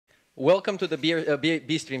welcome to the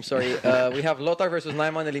B stream. Sorry, we have Lothar versus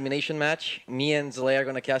Naiman elimination match. Me and Zalea are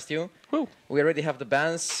gonna cast you. Woo. We already have the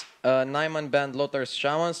bans. Naiman banned Lothar's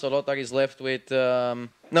Shaman, so Lothar is left with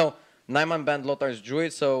no. Naiman banned Lothar's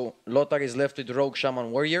Druid, so Lothar is left with Rogue,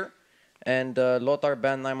 Shaman, Warrior, and Lothar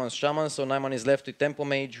banned Naiman's Shaman, so Naiman is left with Tempo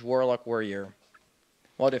Mage, Warlock, Warrior.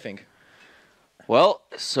 What do you think? Well,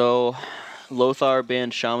 so Lothar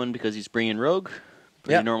banned Shaman because he's bringing Rogue.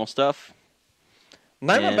 Pretty normal stuff.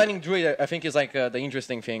 Naiman banning Druid, I think, is like the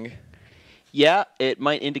interesting thing. Yeah, it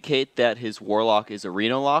might indicate that his Warlock is a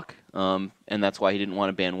Reno lock, and that's why he didn't want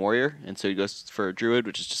to ban Warrior, and so he goes for a Druid,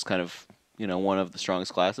 which is just kind of, you know, one of the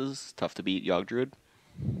strongest classes. Tough to beat Yogg Druid.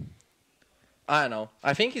 I don't know.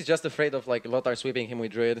 I think he's just afraid of like Lothar sweeping him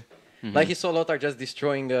with Druid. Like he saw Lothar just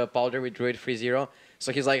destroying Powder with Druid 3-0,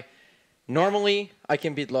 so he's like, normally I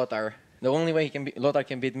can beat Lothar. The only way Lothar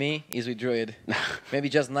can beat me is with Druid. Maybe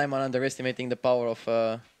just Naiman underestimating the power of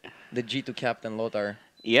the G2 captain Lothar.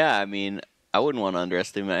 Yeah, I mean, I wouldn't want to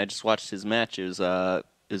underestimate. I just watched his match. It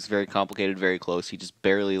was very complicated, very close. He just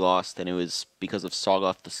barely lost, and it was because of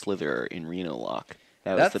Soggoth the Slitherer in Reno lock.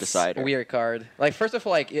 That's the decider. That's a weird card. Like, first of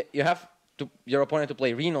all, like you have your opponent to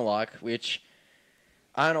play Reno lock, which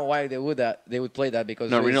I don't know why they would play that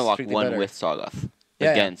because Reno lock won with Soggoth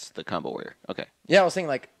against the combo warrior. Okay. Yeah, I was saying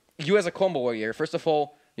like you as a combo warrior. First of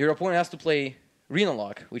all, your opponent has to play Reno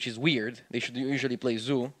lock, which is weird. They should usually play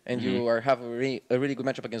Zoo, and you have a really good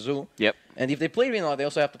matchup against Zoo. Yep. And if they play Reno lock, they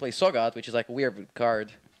also have to play Soggoth, which is like a weird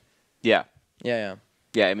card. Yeah. Yeah.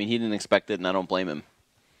 Yeah, I mean, he didn't expect it, and I don't blame him.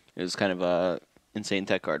 It was kind of a insane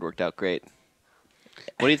tech card. Worked out great.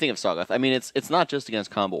 What do you think of Soggoth? I mean, it's not just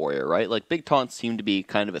against combo warrior, right? Like big taunts seem to be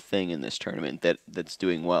kind of a thing in this tournament that's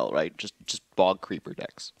doing well, right? Just bog creeper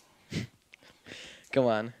decks. Come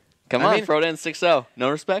on. I mean, Frodan 6-0. No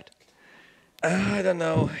respect? I don't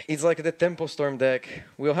know. It's like the Tempo Storm deck.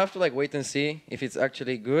 We'll have to like wait and see if it's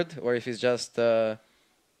actually good or if it's just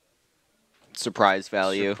surprise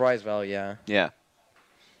value. Surprise value, yeah. Yeah.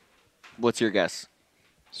 What's your guess?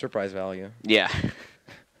 Surprise value. Yeah.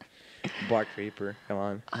 Bog Creeper, come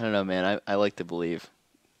on. I don't know, man. I like to believe.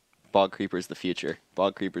 Bog Creeper's the future.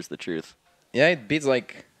 Bog Creeper's the truth. Yeah, it beats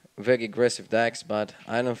like very aggressive decks, but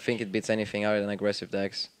I don't think it beats anything other than aggressive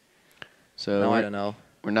decks. So no, I don't know.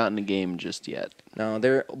 We're not in the game just yet. No,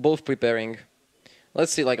 they're both preparing.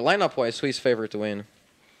 Let's see, like lineup-wise, who is favored to win?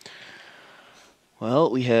 Well,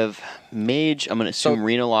 we have Mage. I'm going to assume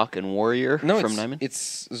Reno lock and Warrior from Naiman.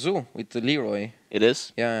 It's Zoo with Leroy. It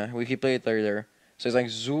is? Yeah, he played it earlier. So it's like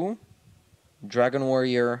Zoo, Dragon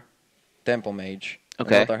Warrior, Tempo Mage.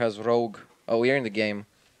 Okay. Lothar has Rogue. Oh, we are in the game.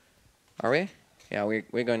 Are we? Yeah,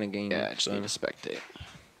 we're going to game. Yeah, I just need to spectate.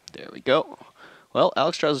 There we go. Well,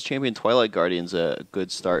 Alex Strauss' champion Twilight Guardian's a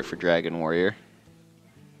good start for Dragon Warrior.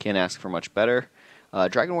 Can't ask for much better.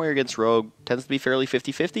 Dragon Warrior against Rogue tends to be fairly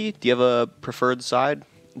 50-50. Do you have a preferred side?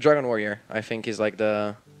 Dragon Warrior, I think, is like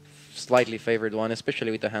the slightly favored one,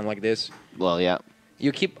 especially with a hand like this. Well, yeah.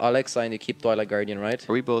 You keep Alexa and you keep Twilight Guardian, right?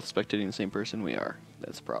 Are we both spectating the same person? We are.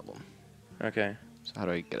 That's a problem. Okay. So how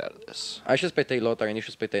do I get out of this? I should spectate Lothar and you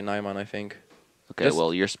should spectate Naiman, I think. Okay,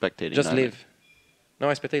 well, you're spectating Just Naiman. leave. No,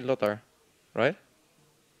 I spectate Lothar. Right?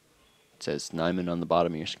 It says Naiman on the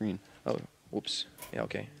bottom of your screen. Oh, whoops. Yeah,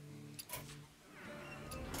 okay.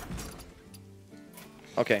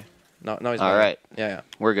 Okay. Now it's all right. Yeah.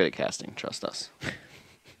 We're good at casting. Trust us.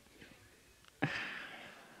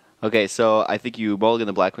 Okay, so I think you mulligan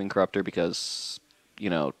the Blackwing Corruptor because, you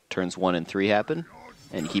know, turns 1 and 3 happen,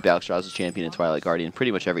 and you keep Alex Strauss as champion and Twilight Guardian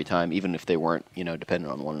pretty much every time, even if they weren't, you know,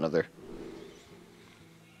 dependent on one another.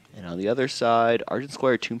 And on the other side, Argent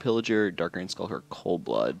Squire, Tomb Pillager, Dark Rain Skulker, Cold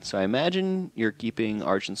Blood. So I imagine you're keeping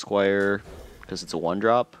Argent Squire because it's a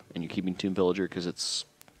 1-drop, and you're keeping Tomb Pillager because it's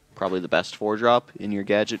probably the best 4-drop in your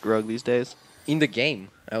gadget rug these days. In the game,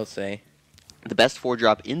 I would say. The best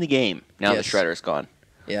 4-drop in the game. Now the Shredder's gone.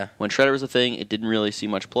 Yeah. When Shredder was a thing, it didn't really see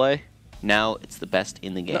much play. Now it's the best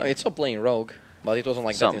in the game. No, it's still playing Rogue, but it wasn't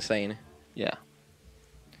like that insane. Yeah.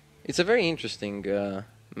 It's a very interesting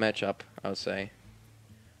matchup, I would say.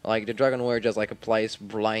 Like, the Dragon Warrior just, like, applies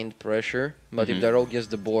blind pressure, but if the Rogue gets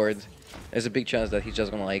the board, there's a big chance that he's just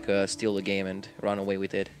gonna, like, steal the game and run away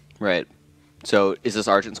with it. Right. So, is this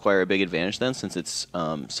Argent Squire a big advantage, then, since it's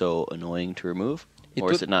so annoying to remove?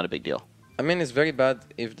 Or is it not a big deal? I mean, it's very bad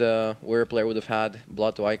if the Warrior player would have had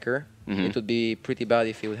Blood to Iker. It would be pretty bad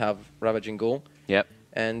if he would have Ravaging Ghoul. Yep.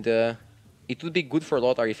 And it would be good for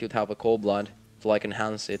Lothar if he'd have a Cold Blood to, like,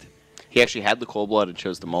 enhance it. He actually had the Cold Blood and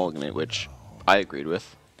chose the mulligan it, which I agreed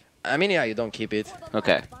with. I mean, yeah, you don't keep it.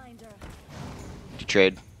 Okay. Do you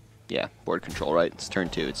trade? Yeah, board control, right? It's turn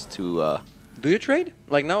 2. It's too... Do you trade?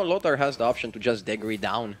 Like, now Lothar has the option to just degree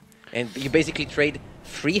down. And you basically trade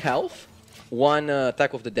 3 health, 1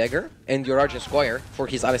 attack of the dagger, and your Argent Squire for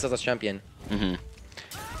his Alessa's champion.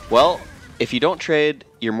 Well, if you don't trade,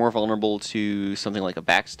 you're more vulnerable to something like a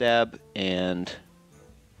backstab, and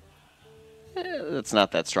that's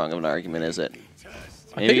not that strong of an argument, is it?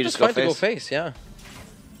 I think it's fine to go face, yeah.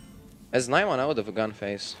 As Naiman, I would have gone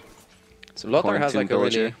face. So Lothar has like a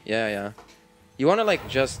really... Yeah. You want to like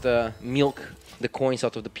just milk the coins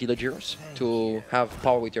out of the pillagers to have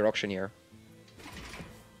power with your auctioneer.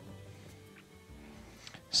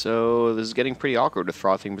 So this is getting pretty awkward with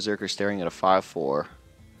Frothing Berserker staring at a 5-4.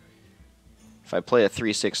 If I play a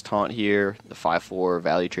 3-6 taunt here, the 5-4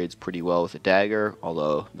 value trades pretty well with a dagger,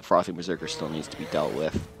 although the Frothing Berserker still needs to be dealt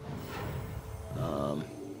with.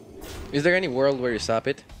 Is there any world where you sap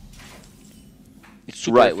it? It's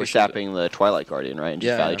super right, we're efficient. sapping the Twilight Guardian, right? And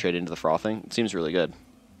just value trade into the Frothing. It seems really good.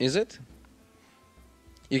 Is it?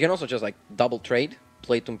 You can also just like double trade,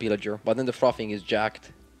 play Tomb Pillager, but then the Frothing is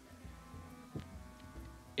jacked.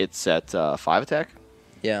 It's at 5 attack?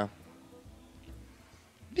 Yeah.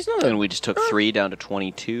 It's not and we just took 3 down to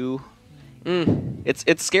 22.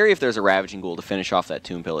 It's scary if there's a Ravaging Ghoul to finish off that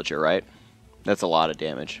Tomb Pillager, right? That's a lot of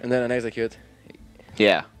damage. And then an execute.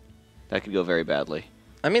 Yeah. That could go very badly.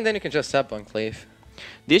 I mean, then you can just sap Enclave.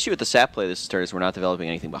 The issue with the sap play this turn is we're not developing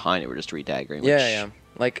anything behind it. We're just redaggering. Yeah.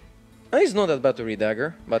 Like, it's not that bad to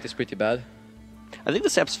redagger, but it's pretty bad. I think the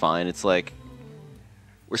sap's fine. It's like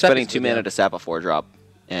we're Sap spending is 2 good, mana to sap a 4-drop,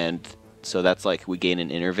 and so that's like we gain an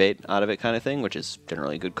Innervate out of it kind of thing, which is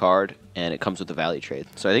generally a good card, and it comes with the value trade.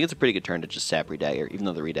 So I think it's a pretty good turn to just sap redagger, even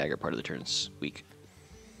though the redagger part of the turn is weak.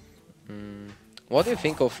 What do you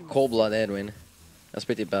think of Cold Blood Edwin? That's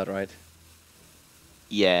pretty bad, right?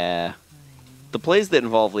 Yeah. The plays that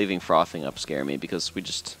involve leaving Frothing up scare me because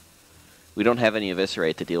we don't have any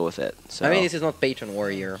Eviscerate to deal with it. So. I mean, this is not Patron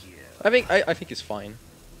Warrior. I think it's fine.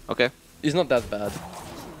 Okay. It's not that bad.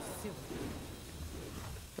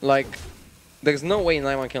 Like, there's no way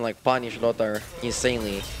Naiman can like punish Lothar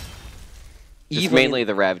insanely. It's mainly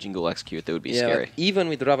the Ravaging Ghoul execute that would be scary. Like, even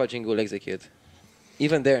with Ravaging Ghoul execute,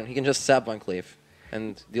 even there he can just sap Enclave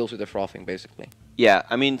and deals with the Frothing basically. Yeah,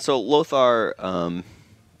 I mean, so Lothar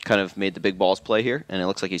kind of made the big balls play here, and it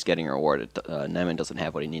looks like he's getting rewarded. Naiman doesn't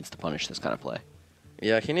have what he needs to punish this kind of play.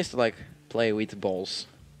 Yeah, he needs to like play with balls.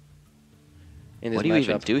 In this what do you matchup.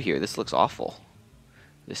 even do here? This looks awful.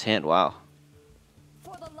 This hand, wow.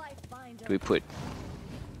 Do we put...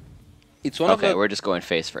 It's one of okay, the... we're just going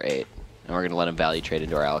face for 8, and we're going to let him value trade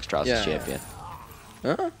into our Alexstras's champion.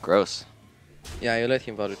 Huh? Gross. Yeah, you let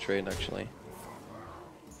him value trade actually.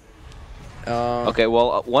 Okay,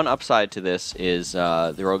 well, one upside to this is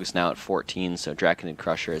the Rogue is now at 14, so Draconid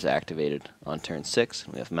Crusher is activated on turn 6.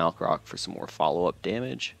 We have Malkrok for some more follow-up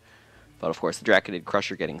damage. But of course, the Draconid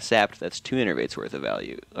Crusher getting sapped, that's 2 Innervates worth of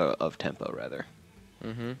value, of tempo, rather.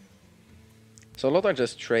 So Lothar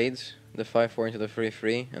just trades the 5-4 into the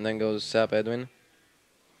 3-3, and then goes sap Edwin.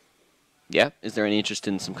 Yeah, is there any interest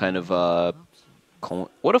in some kind of...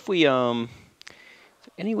 what if we...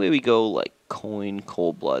 any way we go, like, coin,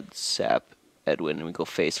 Cold Blood, sap, Edwin, and we go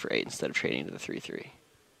face for 8 instead of trading to the 3-3?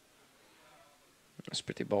 That's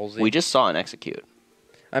pretty ballsy. We just saw an execute.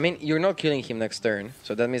 I mean, you're not killing him next turn,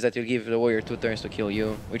 so that means that you give the warrior 2 turns to kill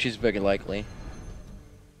you, which is very likely.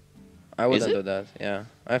 I wouldn't do that, yeah.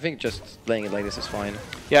 I think just playing it like this is fine.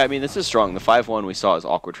 Yeah, I mean, this is strong. The 5-1 we saw is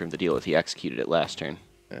awkward for him to deal with. He executed it last turn.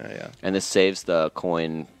 Yeah. And this saves the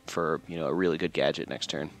coin for, you know, a really good gadget next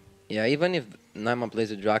turn. Yeah, even if Naiman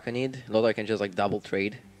plays a Draconid, Lothar can just like double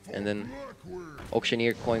trade, and then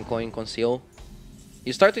Auctioneer, coin, conceal.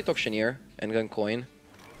 You start with Auctioneer, and then coin.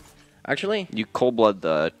 Actually... You Cold Blood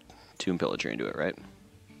the Tomb Pillager into it, right?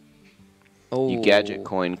 Oh. You gadget,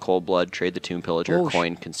 coin, Cold Blood, trade the Tomb Pillager,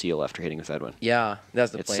 coin, conceal after hitting with Edwin. Yeah,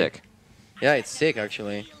 that's the play. It's sick. Yeah, it's sick,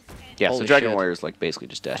 actually. Yeah, Holy so Dragon shit. Warrior is like basically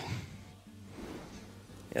just dead.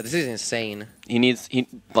 Yeah, this is insane.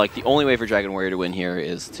 Like, the only way for Dragon Warrior to win here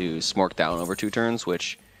is to smork down over 2 turns,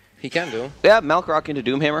 which... He can do. Yeah, Malkrok into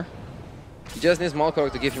Doomhammer. He just needs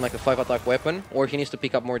Malkorok to give him like a 5-attack weapon, or he needs to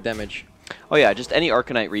pick up more damage. Oh yeah, just any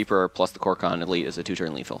Arcanite Reaper plus the Korkan Elite is a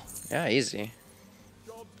 2-turn lethal. Yeah, easy.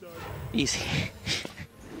 Easy.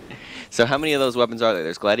 So how many of those weapons are there?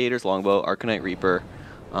 There's Gladiators, Longbow, Arcanite Reaper.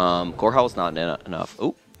 Gorehowl's not enough.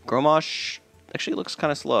 Oh, Gromosh actually looks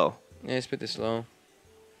kind of slow. Yeah, it's pretty slow.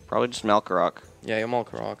 Probably just Malkorok. Yeah, you're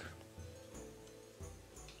Malkorok.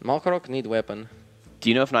 Malkorok need weapon. Do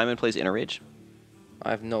you know if Naiman plays Inner Rage? I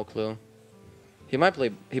have no clue. He might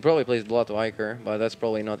play. He probably plays Blood to Iker, but that's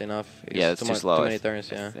probably not enough. It's yeah, it's too slow. Too many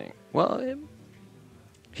turns. Yeah. Well,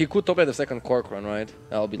 he could top at the second Cork run, right?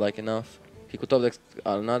 That'll be like enough. He could top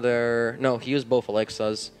another. No, he used both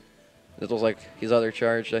Alexas. That was like his other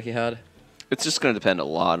charge that he had. It's just going to depend a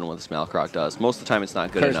lot on what this Malcroc does. Most of the time it's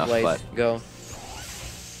not good Curse enough, Blade, but go.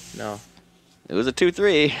 No. it was a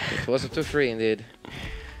 2-3. It was a 2-3 indeed.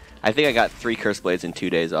 I think I got 3 Curse Blades in 2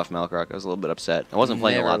 days off Malcroc. I was a little bit upset. I wasn't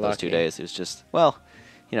playing a lot those 2 days. It was just, well,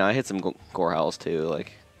 you know, I hit some Gore Howls too.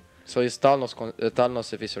 Like. So it's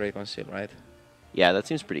Talnos Eviscerate Conceal, right? Yeah, that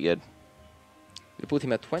seems pretty good. You put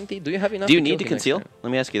him at 20? Do you have enough? Do you need to conceal?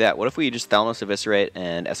 Let me ask you that. What if we just Thalnos Eviscerate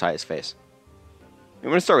and SI his face? I'm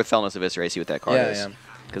going to start with Thalnos Eviscerate, see what that card is. Yeah.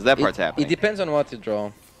 Because that part's happening. It depends on what you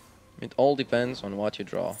draw. It all depends on what you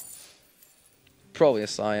draw. Probably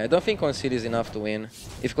SI. I don't think Conceal is enough to win.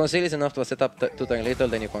 If Conceal is enough to set up 2 turn little,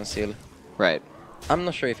 then you Conceal. Right. I'm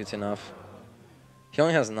not sure if it's enough. He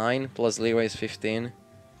only has 9, plus Leroy is 15.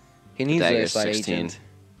 He needs the SI 16. agent.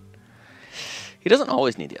 He doesn't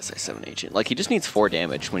always need the SI7 agent. Like, he just needs 4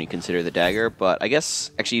 damage when you consider the dagger, but I guess,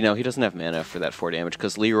 actually, no, he doesn't have mana for that 4 damage,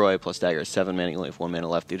 because Leroy plus dagger is 7 mana, you only have 1 mana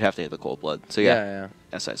left. You'd have to hit the Cold Blood. So, yeah.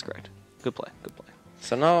 SI is correct. Good play, good play.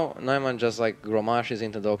 So now Naiman just, like, Gromashes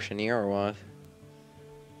into the Auctioneer, or what?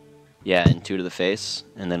 Yeah, and 2 to the face,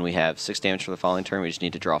 and then we have 6 damage for the following turn. We just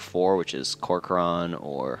need to draw 4, which is Kor'kron,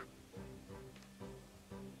 or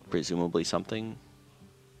presumably something.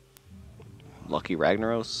 Lucky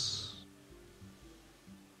Ragnaros.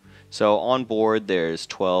 So on board, there's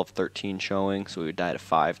 12, 13 showing, so we would die to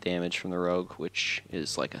 5 damage from the Rogue, which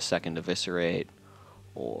is like a second Eviscerate,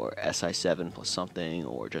 or SI7 plus something,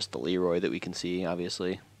 or just the Leroy that we can see,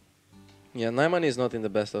 obviously. Yeah, Naiman is not in the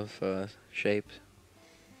best of shape.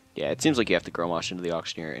 Yeah, it seems like you have to Grommash into the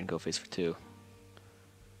Auctioneer and go face for 2.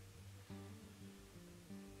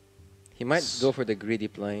 He might go for the greedy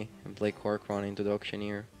play and play Kor'kron into the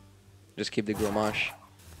Auctioneer. Just keep the Grommash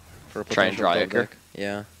for a potential try and draw Ichor.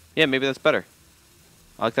 Yeah. Yeah, maybe that's better.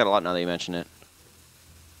 I like that a lot now that you mention it.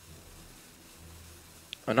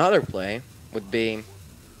 Another play would be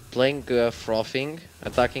playing Frothing,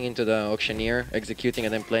 attacking into the Auctioneer, executing,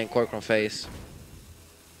 and then playing Kor'kron face.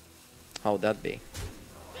 How would that be?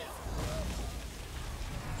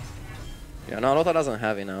 Yeah, no, Lothar doesn't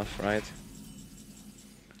have enough, right?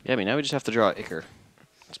 Yeah, I mean, now we just have to draw Ichor.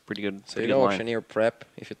 It's pretty good. So you go Auctioneer prep.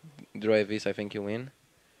 If you draw a Vis, I think you win.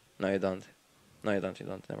 No, you don't. No, you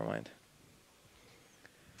don't. Never mind.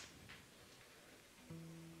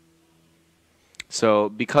 So,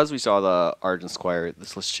 because we saw the Argent Squire,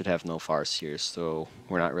 this list should have no Farce here, so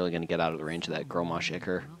we're not really going to get out of the range of that Grommash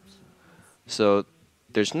Ichor. So,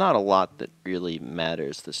 there's not a lot that really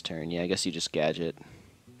matters this turn. Yeah, I guess you just Gadget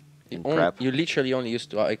in prep. You literally only use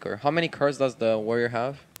 2 Ichor. How many cards does the Warrior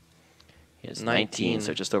have? He has 19,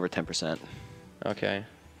 so just over 10%. Okay.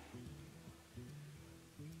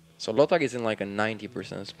 So Lothar is in like a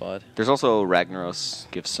 90% spot. There's also Ragnaros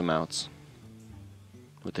gives some outs.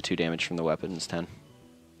 With the 2 damage from the weapon is 10.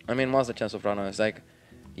 I mean, what's the chance of Ragnaros? It's like,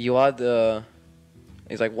 you add,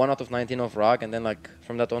 it's like 1 out of 19 of Rag, and then like,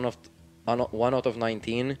 from that 1 out of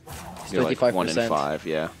 19, it's 25%. Like 1 in 5,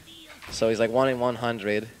 yeah. So it's like 1 in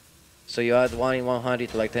 100. So you add 1 in 100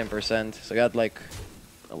 to like 10%. So you add like...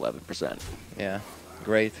 11%. Yeah,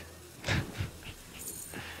 great.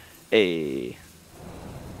 Hey.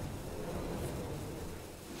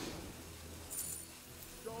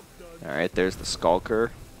 Alright, there's the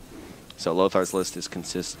Skulker. So Lothar's list is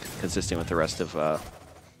consistent with the rest of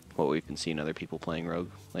what we've been seeing other people playing Rogue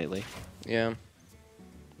lately. Yeah.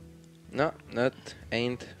 No, that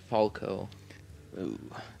ain't Falco. Ooh.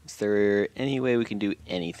 Is there any way we can do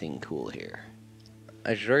anything cool here?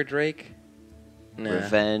 Azure Drake? Nah.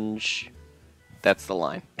 Revenge. That's the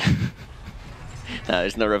line. No,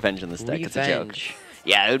 there's no revenge in this deck. It's a joke.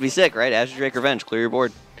 Yeah, it would be sick, right? Azure Drake Revenge. Clear your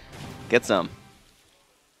board. Get some.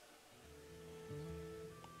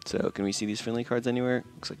 So, can we see these friendly cards anywhere?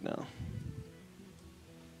 Looks like no.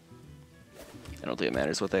 I don't think it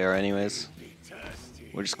matters what they are anyways.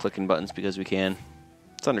 We're just clicking buttons because we can.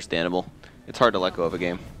 It's understandable. It's hard to let go of a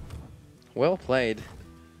game. Well played.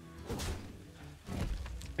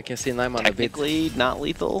 I can see Naiman a bit. Technically not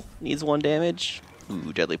lethal. Needs 1 damage.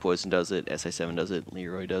 Ooh, Deadly Poison does it. SI7 does it.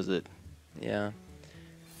 Leroy does it. Yeah.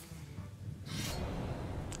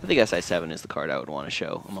 I think SI7 is the card I would want to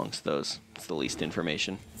show amongst those. It's the least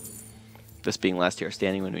information. This being last year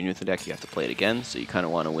standing, when we new the deck, you have to play it again, so you kind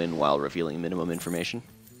of want to win while revealing minimum information.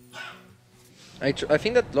 I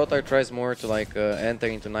think that Lothar tries more to like enter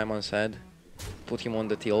into Naiman's head, put him on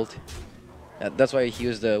the tilt. That's why he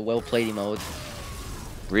used the well-played emote.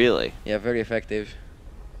 Really? Yeah, very effective.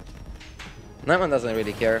 Naiman doesn't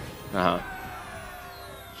really care. Uh-huh.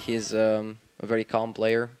 He's a very calm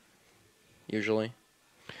player, usually.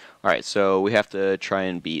 Alright, so we have to try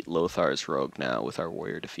and beat Lothar's Rogue now with our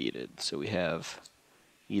Warrior defeated. So we have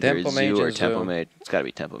Either Tempo Zoo Mage or and Tempo Zoo. Mage. It's got to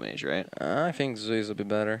be Tempo Mage, right? I think Zoo is a bit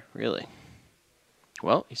better. Really?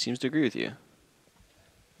 Well, he seems to agree with you.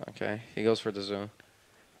 Okay, he goes for the Zoo.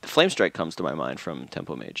 The Flame Strike comes to my mind from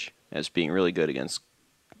Tempo Mage as being really good against,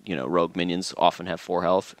 rogue minions. Often have 4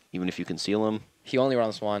 health, even if you conceal them. He only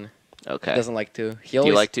runs 1. Okay. He doesn't like 2. Do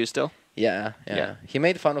you like 2 still? Yeah. He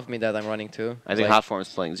made fun of me that I'm running 2. I think Hot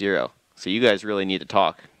Form's playing 0. So you guys really need to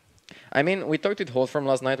talk. I mean, we talked with Hot Form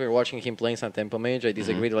last night. We were watching him playing some Tempo Mage. I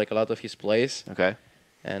disagreed like a lot of his plays. Okay.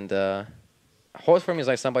 And Hot Form is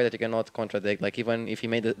like somebody that you cannot contradict. Like even if he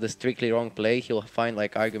made the strictly wrong play, he'll find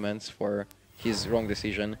like arguments for his wrong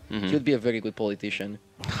decision. He would be a very good politician.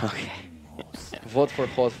 Okay. Vote for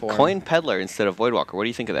Hot Form. Coin Peddler instead of Voidwalker. What do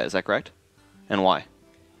you think of that? Is that correct? And why?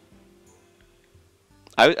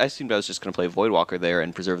 I assumed I was just going to play Voidwalker there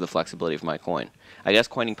and preserve the flexibility of my coin. I guess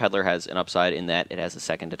Coining Peddler has an upside in that it has a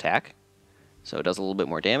second attack, so it does a little bit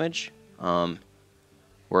more damage.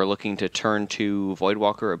 We're looking to turn 2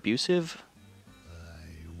 Voidwalker Abusive,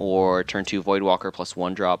 or turn 2 Voidwalker plus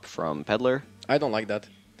 1 drop from Peddler. I don't like that.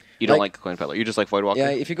 You don't like Coin Peddler. You just like Voidwalker?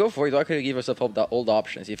 Yeah, if you go Voidwalker, you give yourself all the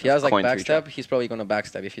options. If he has like Coin 3 backstab, drop. he's probably going to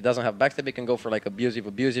backstab. If he doesn't have backstab, he can go for like abusive.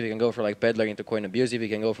 He can go for like Peddler into Coin Abusive. He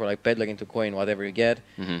can go for like Peddler into Coin, whatever you get.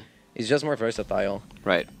 He's just more versatile.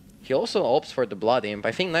 Right. He also opts for the Blood Imp.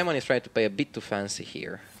 I think Naiman is trying to play a bit too fancy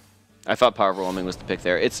here. I thought Power Overwhelming was the pick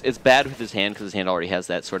there. It's bad with his hand because his hand already has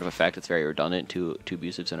that sort of effect. It's very redundant, two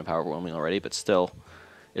Abusives and a Power Overwhelming already, but still,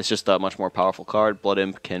 it's just a much more powerful card. Blood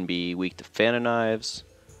Imp can be weak to Fan of Knives.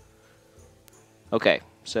 Okay,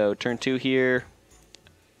 so turn 2 here.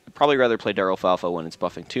 I'd probably rather play Darulf Alpha when it's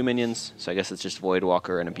buffing 2 minions, so I guess it's just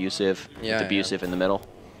Voidwalker and Abusive, with Abusive in the middle.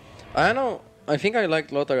 I don't know. I think I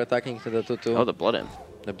like Lothar attacking to the 2-2. Oh, the Blood Imp.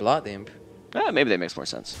 The Blood Imp. Maybe that makes more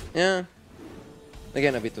sense. Yeah.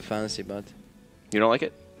 Again, a bit too fancy, but... You don't like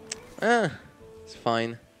it? It's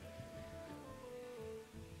fine.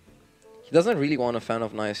 He doesn't really want a Fan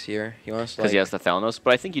of Knives here. He wants Because he has the Thalanos,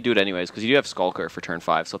 but I think you do it anyways, because you do have Skulker for turn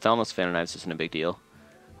 5, so Thalanos Fan of Knives isn't a big deal.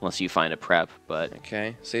 Unless you find a prep, but...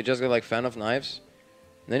 Okay, so you just go like Fan of Knives,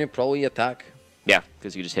 and then you probably attack. Yeah,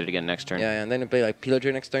 because you just hit it again next turn. Yeah, and then you play like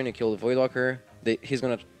Pillager next turn, you kill the Voidwalker. He's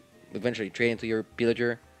gonna eventually trade into your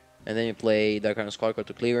Pillager, and then you play Dark Iron Skulker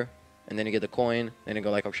to clear, and then you get the coin, then you go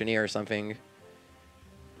like Auctioneer or something.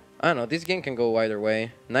 I don't know, this game can go either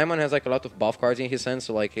way. Naiman has like a lot of buff cards in his hand,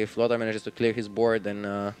 so like if Lothar manages to clear his board, then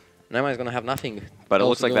Naiman is gonna have nothing. But it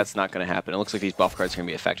looks like that's not going to happen. It looks like these buff cards are going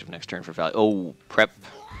to be effective next turn for value. Oh, Prep.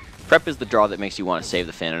 Prep is the draw that makes you want to save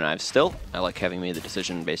the Fan of Knives. Still, I like having made the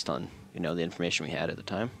decision based on, the information we had at the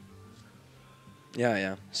time.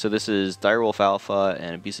 Yeah. So this is Direwolf Alpha,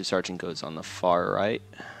 and Abusive Sergeant goes on the far right.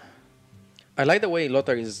 I like the way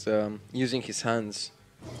Lothar is using his hands,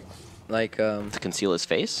 like To conceal his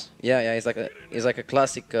face? yeah. It's like a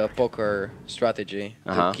classic poker strategy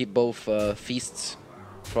to keep both fists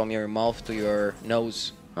from your mouth to your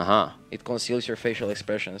nose. It conceals your facial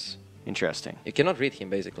expressions. Interesting. You cannot read him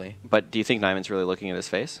basically. But do you think Naiman's really looking at his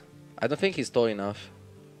face? I don't think he's tall enough,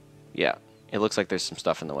 Yeah. It looks like there's some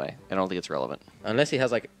stuff in the way. I don't think it's relevant. unless he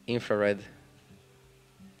has like infrared. Do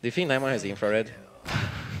you think Naiman has infrared?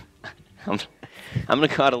 I'm going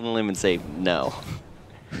to go out on a limb and say no.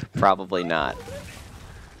 Probably not.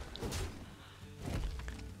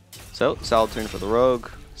 So, solid turn for the Rogue.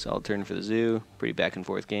 Solid turn for the Zoo. Pretty back and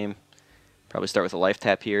forth game. Probably start with a life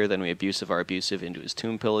tap here. Then we Abusive our Abusive into his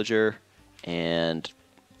Tomb Pillager. And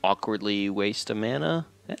awkwardly waste a mana.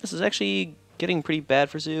 Yeah, this is actually getting pretty bad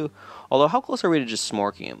for Zoo. Although, how close are we to just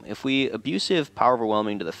smorking him? If we Abusive Power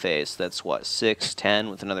Overwhelming to the face, that's what, 6, 10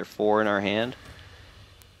 with another 4 in our hand?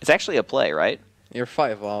 It's actually a play, right? You're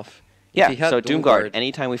 5 off. Yeah, so Doomguard,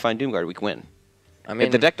 anytime we find Doomguard, we can win. I mean,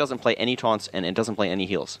 If the deck doesn't play any taunts and it doesn't play any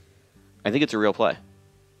heals, I think it's a real play.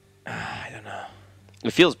 I don't know.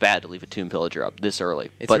 It feels bad to leave a Tomb Pillager up this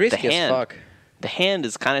early. It's but risky as fuck. The hand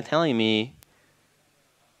is kind of telling me,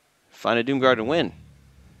 find a Doomguard and win.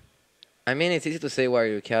 I mean, it's easy to say why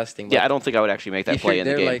you're casting. But Yeah, I don't think I would actually make that if play you're in the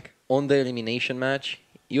there, game. like on the elimination match,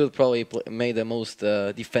 you would probably make the most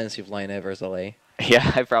defensive line ever as LA.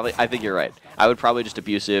 Yeah, I think you're right. I would probably just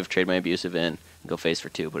Abusive, trade my Abusive in, and go face for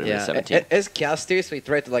 2, put it in 17. As casters, we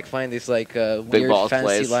try to like find these like Big weird balls fancy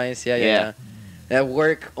plays. lines. Yeah. That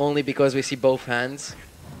work only because we see both hands.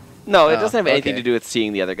 No, it doesn't have anything okay. to do with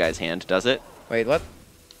seeing the other guy's hand, does it? Wait, what?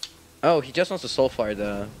 Oh, he just wants to Soulfire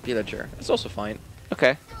the Pillager. It's also fine.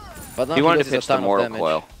 Okay. But now He wanted to loses a pitch the ton of Mortal damage.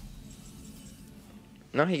 Coil.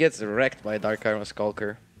 Now he gets wrecked by Dark Iron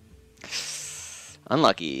Skulker.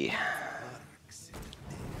 Unlucky.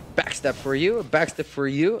 Backstab for you, backstab for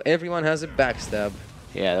you. Everyone has a backstab.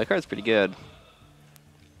 Yeah, that card's pretty good.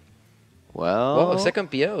 Well, a second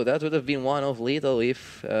PO. That would have been one of lethal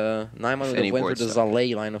if Naiman would have went for the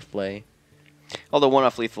Zalei line of play. Although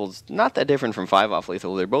 1-off lethal's not that different from 5-off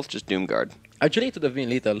lethal. They're both just Doomguard. Actually, it would have been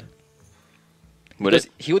lethal. Would Because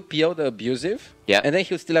it? he would PO the abusive, Yeah. and then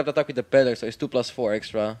he would still have to attack with the Peddler, so it's 2+4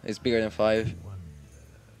 extra. It's bigger than 5.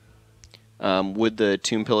 Would the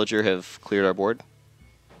Tomb Pillager have cleared our board?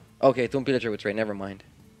 Okay, Tomb Pillager would trade, never mind.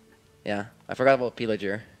 Yeah, I forgot about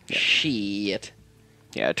Pillager. Yeah. Shit.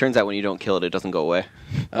 Yeah, it turns out when you don't kill it, it doesn't go away.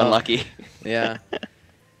 Oh. Unlucky. Yeah.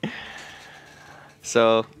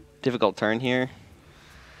 So, difficult turn here.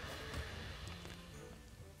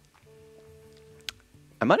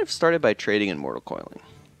 I might have started by trading in Mortal Coiling.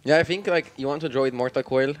 Yeah, I think like you want to draw with Mortal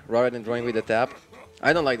Coil rather than drawing with the tap.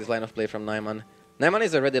 I don't like this line of play from Naiman. Naiman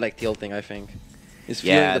is already like tilting, I think. He's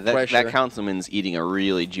feeling the pressure. That Councilman's eating a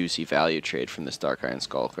really juicy value trade from this Dark Iron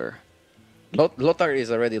Skulker. Lothar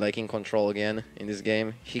is already like in control again in this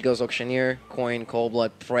game. He goes Auctioneer, Coin, Cold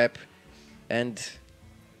Blood, Prep, and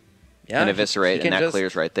yeah, and Eviscerate, and that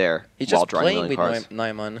clears right there. He's while just drawing playing with cards.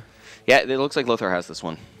 Naiman. Yeah, it looks like Lothar has this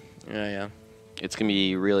one. Yeah. It's going to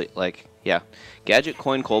be really, like, yeah. Gadget,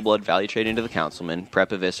 Coin, Cold Blood, value trade into the Councilman,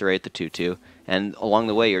 Prep, Eviscerate the 2-2, and along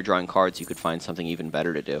the way you're drawing cards, you could find something even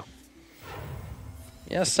better to do.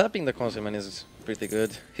 Yeah, sapping the Councilman is pretty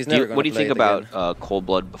good. He's never going to play. What do you think about again. Cold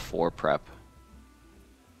Blood before Prep?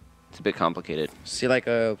 It's a bit complicated. See like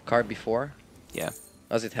a card before? Yeah.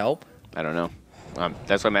 Does it help? I don't know.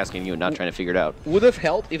 That's why I'm asking you, not trying to figure it out. Would have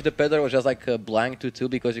helped if the Peddler was just like a blank 2-2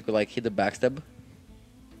 because you could like hit the backstab.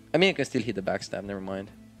 I mean, you can still hit the backstab, never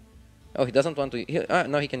mind. Oh, he doesn't want to...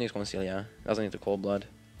 no, he can use Conceal, yeah. Doesn't need to Cold Blood.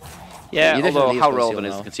 Yeah, although how Conceal relevant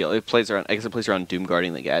now. is Conceal? It plays around, I guess it plays around Doom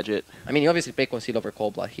guarding the Gadget. I mean, you obviously play Conceal over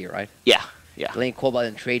Cold Blood here, right? Yeah. Playing Cold Blood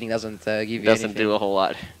and trading doesn't give you Doesn't anything. do a whole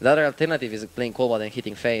lot. The other alternative is playing Cold Blood and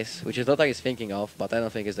hitting face, which is Lothar is thinking of, but I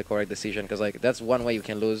don't think it's the correct decision, because like that's one way you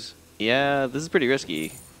can lose. Yeah, this is pretty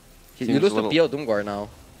risky. You lose to PO Doomguard now.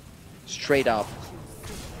 Straight up.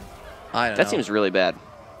 I don't know. That seems really bad.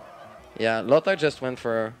 Yeah, Lothar just went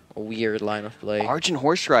for a weird line of play. Argent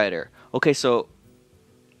Horse Rider. Okay, so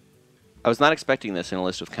I was not expecting this in a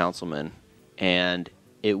list with Councilman, and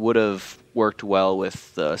it would have worked well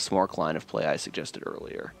with the Smork line of play I suggested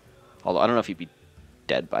earlier. Although I don't know if he'd be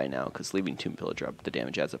dead by now, because leaving Tomb Pillager up, the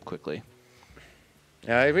damage adds up quickly.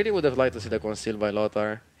 Yeah, I really would have liked to see the Conceal by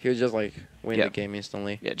Lothar. He would just like win the game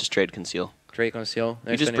instantly. Yeah, just trade Conceal. Trade Conceal.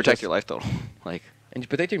 You just protect your life total. Like, and you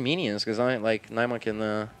protect your minions, because like Naiman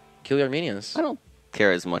can kill your minions. I don't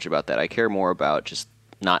care as much about that. I care more about just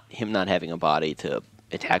him not having a body to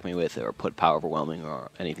attack me with or put power overwhelming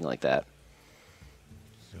or anything like that.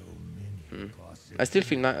 I still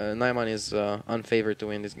feel Naiman is unfavored to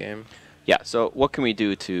win this game. Yeah, so what can we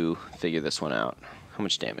do to figure this one out? How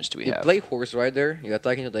much damage do we have? You play Horse Rider, you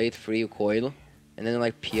attack into the 8-3, you coil, and then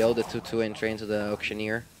like PO the 2-2 and train to the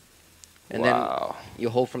Auctioneer. And then you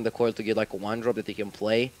hold from the coil to get like a 1-drop that you can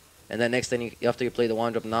play. And then next turn, after you play the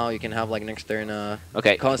 1-drop now, you can have like next turn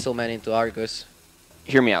Concealman into Argus.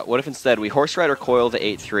 Hear me out. What if instead we Horse Rider coil the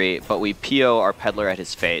 8-3, but we PO our Peddler at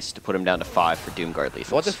his face to put him down to 5 for Doomguard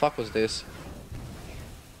lethals? What the fuck was this?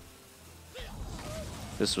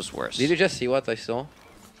 This was worse. Did you just see what I saw?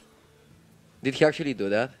 Did he actually do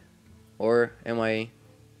that? Or am I...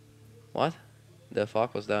 What the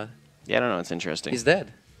fuck was that? Yeah, I don't know. It's interesting. He's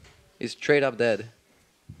dead. He's straight up dead.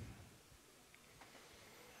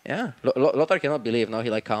 Yeah. Lothar cannot believe. Now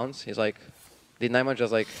he like counts. He's like... Did Naiman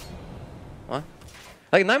just like... What?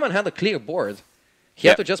 Like Naiman had a clear board. He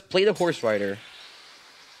had to just play the Horse Rider.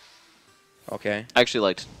 Okay. I actually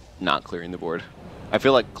liked not clearing the board. I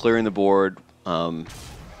feel like clearing the board...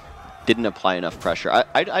 didn't apply enough pressure.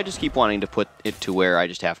 I just keep wanting to put it to where I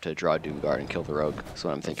just have to draw Doomguard and kill the Rogue. That's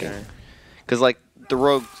what I'm thinking. Because, like, the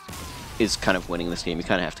Rogue is kind of winning this game. You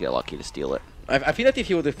kind of have to get lucky to steal it. I feel that if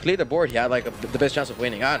he would have cleared the board, he had, like, the best chance of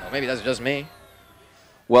winning. I don't know. Maybe that's just me.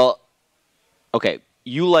 Well, okay.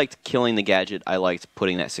 You liked killing the Gadget. I liked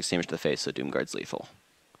putting that 6 damage to the face, so Doomguard's lethal.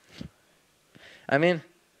 I mean,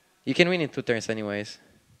 you can win in 2 turns anyways.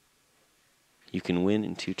 You can win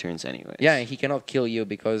in 2 turns anyways. Yeah, and he cannot kill you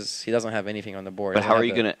because he doesn't have anything on the board. But how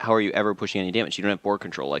are you ever pushing any damage? You don't have board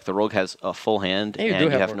control. Like the Rogue has a full hand and you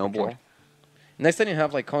have no board. Next time you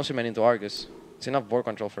have like Consummate into Argus. It's enough board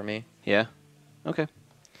control for me. Yeah. Okay.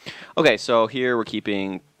 Okay, so here we're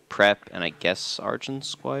keeping Prep and I guess Argent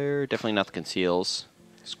Squire. Definitely not the Conceals.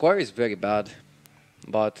 Squire is very bad,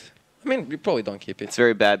 but I mean we probably don't keep it. It's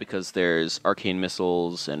very bad because there's Arcane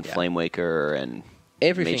Missiles and Flame Waker and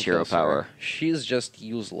everything Mage Hero power. She's just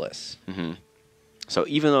useless. So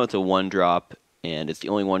even though it's a 1-drop and it's the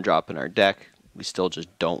only 1-drop in our deck, we still just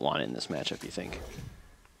don't want it in this matchup, you think?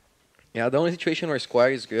 Yeah, the only situation where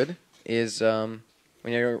Squire is good is when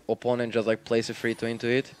your opponent just like plays a 3-2 into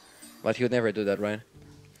it, but he would never do that, right?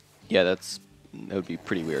 Yeah, that would be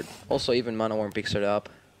pretty weird. Also, even Mana Worm picks it up.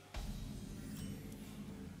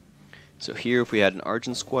 So here, if we had an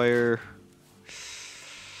Argent Squire,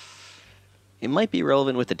 it might be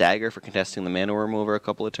relevant with the dagger for contesting the Mana Worm over a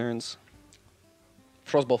couple of turns.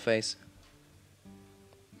 Frostball face.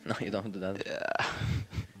 No, you don't do that. Yeah.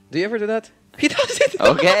 Do you ever do that? He does it!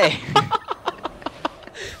 Okay.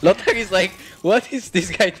 Lothar is like, what is this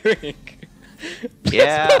guy doing?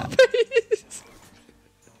 Yeah.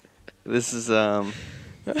 This is, that's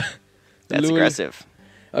Louis. aggressive.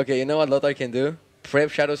 Okay, you know what Lothar can do? Prep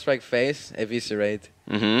Shadow Strike face, eviscerate.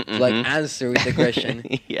 Like, answer with aggression.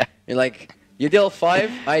 Yeah. You're like, you deal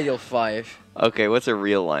 5, I deal 5. Okay, what's a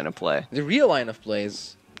real line of play? The real line of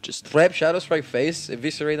plays. Just Prep Shadow Strike face,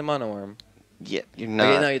 eviscerate the Mana Worm. yeah, you're not.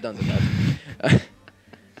 Okay, no, you don't do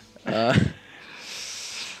that.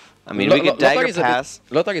 I mean, we could dagger pass.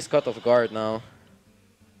 Lothar is caught off guard now.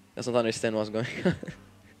 Doesn't understand what's going on.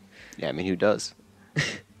 Yeah, I mean, who does?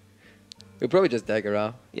 We'll probably just dagger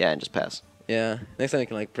out. Yeah, and just pass. Yeah, next time you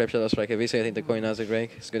can like prep Shadow Strike eviscerate. I think the Coin Hazard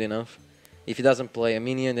Rake is good enough. If he doesn't play a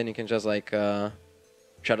minion, then you can just like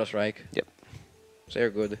Shadow Strike. Yep. So you're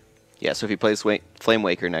good. Yeah, so if he plays Flame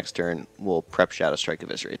Waker next turn, we'll prep Shadow Strike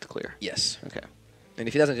eviscerate to clear. Yes. Okay. And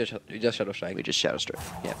if he doesn't, you just Shadow Strike. We just Shadow Strike.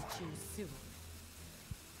 Yeah.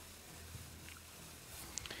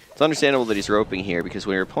 It's understandable that he's roping here because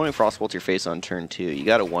when your opponent frostbolts your face on turn 2, you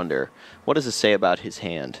got to wonder, what does this say about his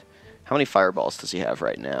hand? How many fireballs does he have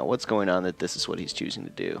right now? What's going on that this is what he's choosing to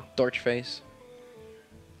do? Torch face.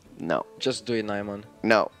 No. Just do it, Naiman.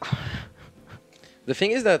 No. The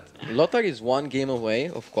thing is that Lothar is one game away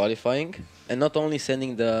of qualifying, and not only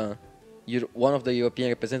sending one of the European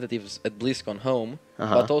representatives at BlizzCon home,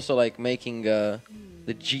 but also like making the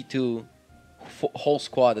G2 whole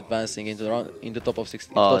squad advancing into the round, in the top of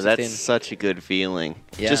 16. Oh, top that's 16. such a good feeling.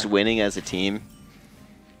 Yeah. Just winning as a team.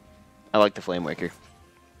 I like the Flame Waker.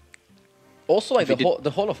 Also, like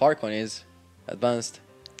the whole of Archon is advanced.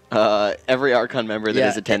 Every Archon member that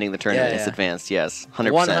is attending the tournament is advanced. Yes,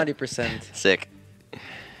 100%. 100%. Sick.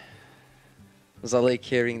 Zalay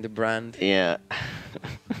carrying the brand. Yeah.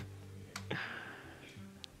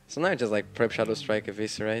 So now you just like prep Shadow Strike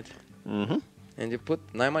eviscerate. And you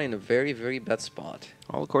put Naiman in a very, very bad spot.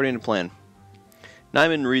 All according to plan.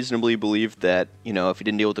 Naiman reasonably believed that, you know, if he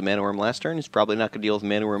didn't deal with the Mana Worm last turn, he's probably not going to deal with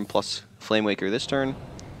Mana Worm plus Flame Waker this turn.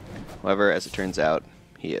 However, as it turns out,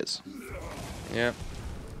 he is. Yeah.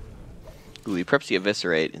 Ooh, he preps the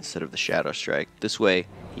Eviscerate instead of the Shadow Strike. This way,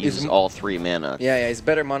 he uses all 3 mana. Yeah, it's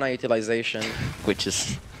better mana utilization. Which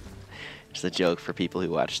is just a joke for people who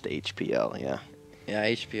watch the HPL, yeah. Yeah,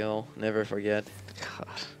 HPL, never forget. God.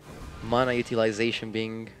 Mana utilization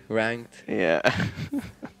being ranked. Yeah.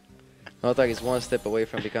 Lothar is one step away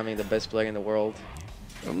from becoming the best player in the world.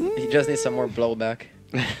 He just needs some more blowback.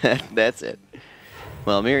 That's it.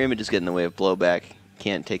 Well, Mirror Image is getting in the way of blowback.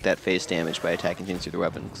 Can't take that face damage by attacking things through the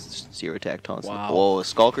weapon. 0 attack taunts. Wow. Whoa,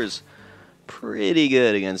 Skulker's pretty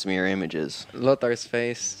good against Mirror Images. Lothar's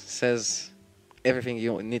face says everything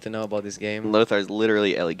you need to know about this game. Lothar's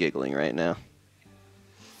literally Ellie giggling right now.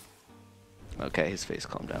 Okay, his face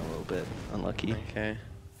calmed down a little bit. Unlucky. Okay.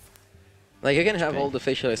 Like, you can have all the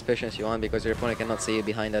facial expressions you want because your opponent cannot see you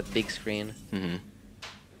behind that big screen.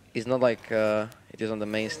 It's not like it is on the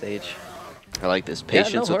main stage. I like this.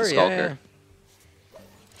 Patience with the Skulker. Yeah.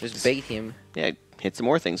 Just bait him. Yeah, hit some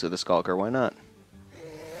more things with the Skulker. Why not?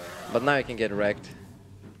 But now you can get wrecked.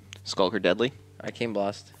 Skulker deadly? Arcane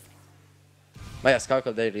Blast. But yeah,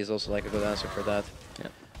 Skulker deadly is also like a good answer for that. Yeah.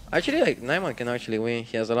 Actually, like, Naiman can actually win.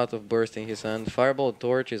 He has a lot of burst in his hand. Fireball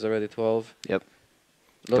Torch is already 12. Yep.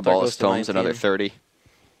 Lothar Kabbalist Tome's another 30.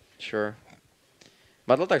 Sure.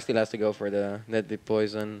 But Lothar still has to go for the Deadly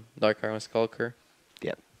Poison, Dark Iron Skulker.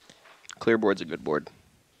 Yep. Clear board's a good board.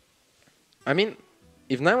 I mean,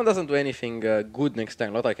 if Naiman doesn't do anything good next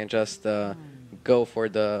turn, Lothar can just go for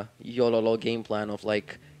the YOLO game plan of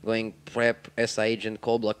like going prep, SI Agent,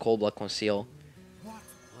 Cold Block, Conceal.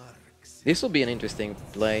 This will be an interesting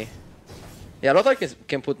play. Yeah, Lothar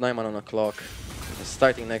can put Naiman on a clock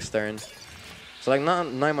starting next turn. So like now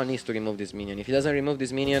Naiman needs to remove this minion. If he doesn't remove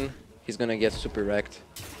this minion, he's gonna get super wrecked.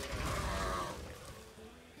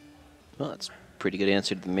 Well, that's a pretty good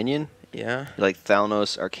answer to the minion. Yeah. You like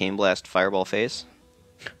Thalnos, Arcane Blast, Fireball Face?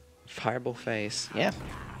 Fireball Face. Yeah.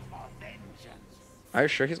 Are you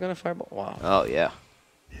sure he's gonna Fireball? Wow. Oh, yeah.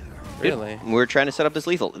 Really? Dude, we're trying to set up this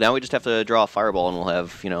lethal. Now we just have to draw a Fireball and we'll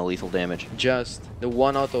have, you know, lethal damage. Just the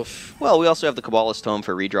 1 out of... Well, we also have the Kabbalist Tome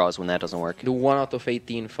for redraws when that doesn't work. The 1 out of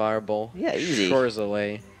 18 Fireball. Yeah, easy. Sure as a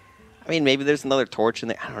way. I mean, maybe there's another torch in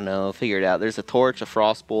there. I don't know. Figure it out. There's a torch, a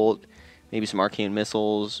frostbolt, maybe some arcane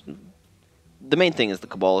missiles. The main thing is the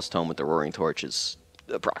Kabbalist Tome with the Roaring Torch is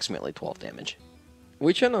approximately 12 damage.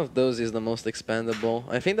 Which one of those is the most expandable?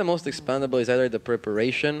 I think the most expandable is either the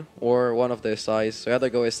preparation or one of the SIs. So you either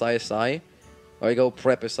go SI, or you go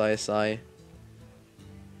prep SI. I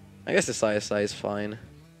guess SI is fine.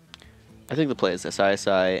 I think the play is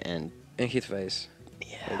SI and hit phase.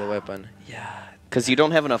 Yeah. Or the weapon. Yeah. Because you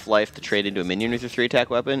don't have enough life to trade into a minion with your 3-attack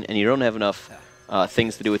weapon, and you don't have enough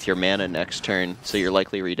things to do with your mana next turn, so you're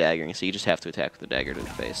likely redaggering, so you just have to attack with the dagger to the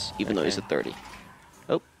face, even though he's at 30.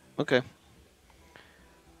 Oh, okay.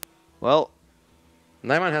 Well,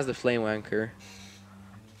 Naiman has the Flame Wanker.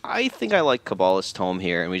 I think I like Kabbalist Tome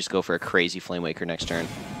here, and we just go for a crazy Flame Waker next turn.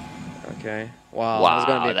 Okay. Wow, that's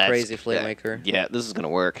going to be a crazy Flame Waker. Yeah, this is going to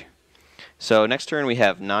work. So next turn we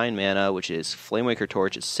have 9 mana, which is Flame Waker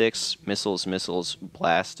Torch is 6, Missiles,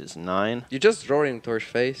 Blast is 9. You just Roaring Torch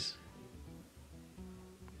face.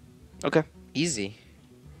 Okay. Easy.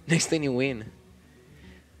 Next thing you win.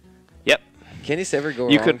 Yep. Can this ever go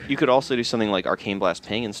wrong? You could also do something like Arcane Blast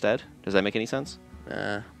Ping instead. Does that make any sense?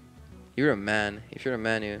 Nah. You're a man. If you're a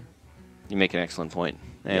man, You make an excellent point.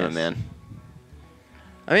 I am a man.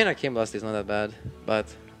 I mean, Arcane Blast is not that bad, but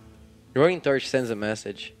Roaring Torch sends a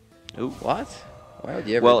message. Ooh. What? Why would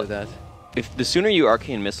you ever do that? If the sooner you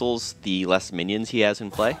Arcane Missiles, the less minions he has in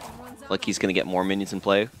play. Like, he's going to get more minions in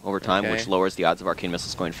play over time, which lowers the odds of Arcane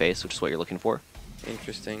Missiles going face, which is what you're looking for.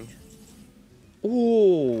 Interesting.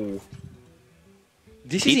 Ooh.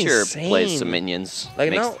 This is insane. Plays some minions.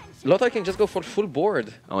 Like now, Lothar can just go for full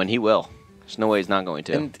board. Oh, and he will. There's no way he's not going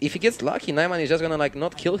to. And if he gets lucky, Naiman is just going to, like,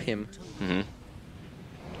 not kill him. Mm-hmm.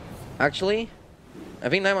 Actually, I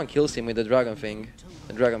think Naiman kills him with the dragon thing.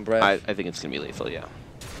 The dragon breath. I think it's going to be lethal, yeah.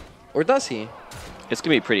 Or does he? It's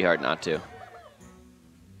going to be pretty hard not to.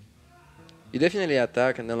 You definitely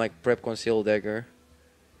attack and then, like, prep conceal dagger.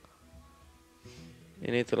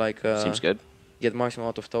 You need to, like, seems good. Get maximum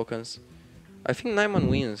out of tokens. I think Naiman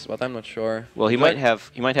wins, but I'm not sure. Well, he might have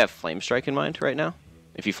Flame Strike in mind right now.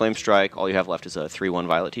 If you Flame Strike, all you have left is a 3/1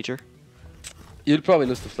 Violet Teacher. You'd probably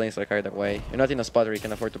lose to Flame Strike either way. You're not in a spot where you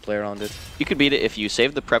can afford to play around it. You could beat it if you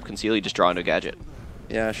save the prep conceal, you just draw into a gadget.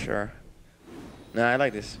 Yeah, sure. Nah, I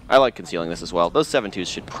like this. I like concealing this as well. Those 7/2s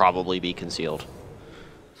should probably be concealed.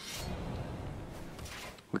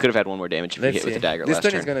 We could have had one more damage if we hit with the dagger last turn.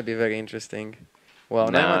 This turn is going to be very interesting. Well,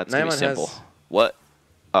 nah, it's going to be simple. Has... What?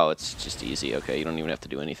 Oh, it's just easy. Okay, you don't even have to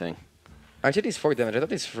do anything. Actually, it's 4 damage. I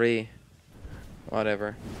thought it's 3.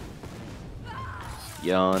 Whatever.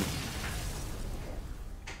 Yawn.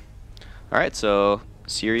 Alright, so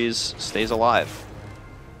series stays alive.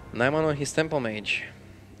 Naiman on his Tempo Mage.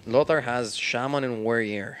 Lothar has Shaman and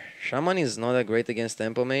Warrior. Shaman is not that great against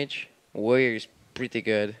Tempo Mage. Warrior is pretty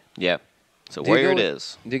good. Yeah. So Warrior it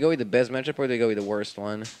is. Do you go with the best matchup or do you go with the worst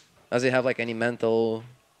one? Does it have like any mental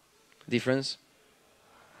difference?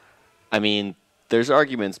 I mean, there's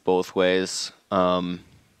arguments both ways.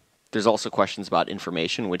 There's also questions about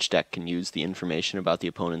information. Which deck can use the information about the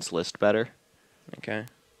opponent's list better? Okay.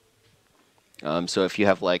 So if you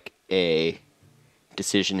have like a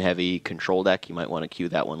decision-heavy control deck, you might want to queue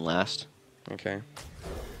that one last. Okay.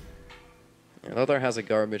 Yeah, Lothar has a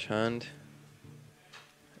garbage hand.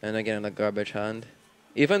 And again, a garbage hand.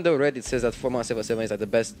 Even though Reddit says that 4-7 is like the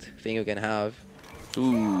best thing you can have.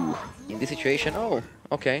 Ooh. In this situation, oh,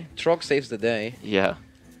 okay. Trog saves the day. Yeah.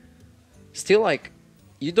 Still, like,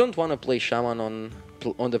 you don't want to play Shaman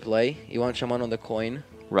on the play. You want Shaman on the coin.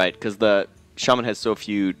 Right, because the Shaman has so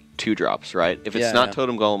few 2-drops, right? If it's not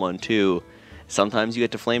Totem Golem on 2, sometimes you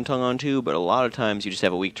get to Flame Tongue on 2, but a lot of times you just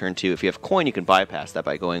have a weak turn 2. If you have coin, you can bypass that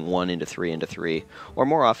by going 1 into 3 into 3. Or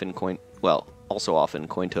more often, coin, well, also often,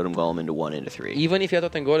 coin Totem Golem into 1 into 3. Even if you had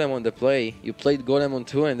Totem Golem on the play, you played Golem on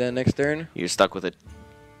 2 and then next turn... You're stuck with a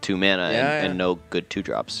 2 mana and no good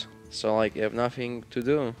 2-drops. So, like, you have nothing to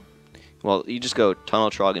do. Well, you just go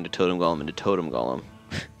Tunnel Trog into Totem Golem into Totem Golem.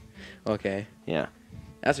 Okay. Yeah.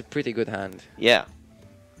 That's a pretty good hand. Yeah.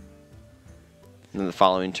 And then the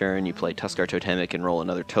following turn, you play Tuskar Totemic and roll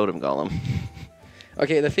another Totem Golem.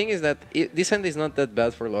 Okay, the thing is that this hand is not that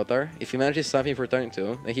bad for Lothar. If he manages something for turn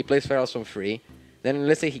 2, then he plays Ferals on 3, then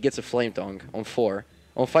let's say he gets a Flame Tongue on 4.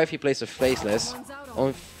 On 5 he plays a Faceless.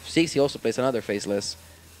 On 6 he also plays another Faceless.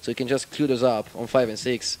 So he can just queue those up on 5 and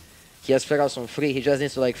 6. He has Ferals on 3, he just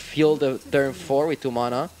needs to like fill the turn 4 with 2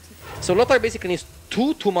 mana. So Lothar basically needs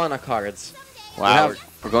 2 2-mana cards. Wow,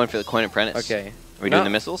 we're going for the Coin Apprentice. Okay. Are we doing the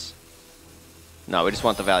missiles? No, we just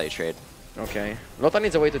want the value trade. Okay. Lothar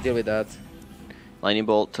needs a way to deal with that. Lightning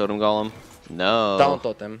Bolt, Totem Golem. No. Down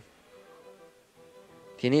Totem.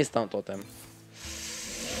 He needs Down Totem.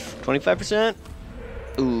 25%?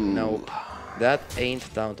 Ooh. Nope. That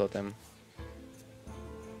ain't down totem.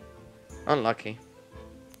 Unlucky.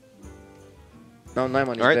 No,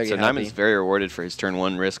 Naiman is Alright, very so happy. Naiman's very rewarded for his turn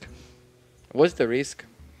 1 risk. What's the risk?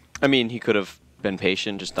 I mean, he could have been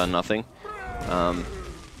patient, just done nothing.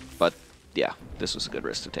 But, yeah, this was a good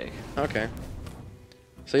risk to take. Okay.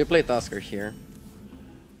 So you play Tusker here.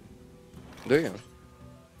 Do you?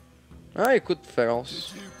 Ah, you could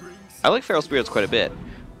Ferals. I like Feral Spirits quite a bit.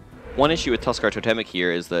 One issue with Tuskar Totemic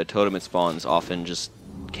here is the totem it spawns often just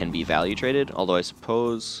can be value traded, although I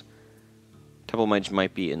suppose Temple Mage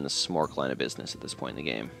might be in the Smork line of business at this point in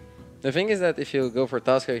the game. The thing is that if you go for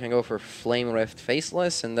Tusker, you can go for Flame Rift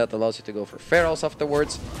Faceless, and that allows you to go for Ferals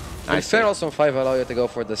afterwards. And Ferals on 5 allow you to go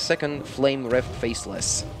for the second Flame Rift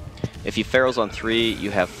Faceless. If you Ferals on 3, you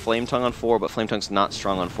have Flame Tongue on 4, but Flame Tongue's not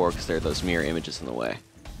strong on 4 because there are those mirror images in the way.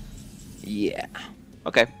 Yeah.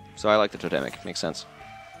 Okay, so I like the Totemic. Makes sense.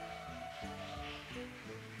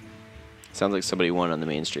 Sounds like somebody won on the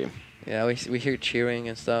mainstream. Yeah, we hear cheering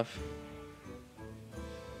and stuff.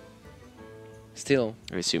 Still,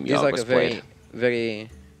 I assume this is like was a very, played.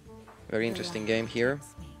 very interesting game here.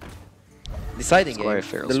 Deciding game.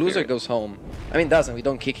 Feral The loser Spirit. goes home. I mean, doesn't. We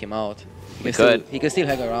don't kick him out. We could. He can still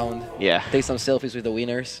hang around. Yeah. Take some selfies with the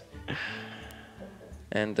winners.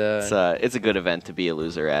 And It's a good event to be a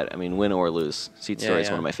loser at. I mean, win or lose. SeatStory is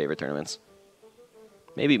yeah. one of my favorite tournaments.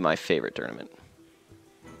 Maybe my favorite tournament.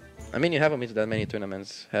 I mean, you haven't been to that many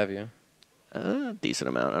tournaments, have you? Decent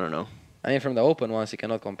amount. I don't know. I mean, from the open ones, you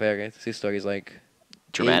cannot compare it. SeatStory is like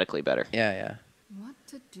Dramatically better. Yeah, yeah. What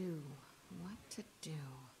to do? What to do?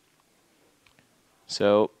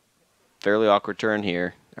 So, fairly awkward turn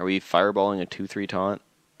here. Are we fireballing a 2-3 taunt?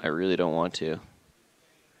 I really don't want to.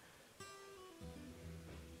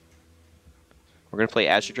 We're going to play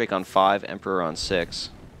Azure Drake on 5, Emperor on 6.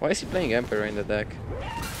 Why is he playing Emperor in the deck?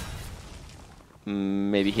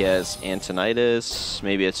 Maybe he has Antonitis.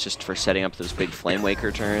 Maybe it's just for setting up those big Flame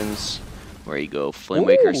Waker turns. Where you go Flame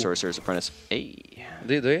Waker, Sorcerer's Apprentice. Hey.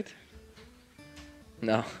 Do you do it?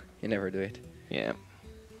 No, you never do it. Yeah.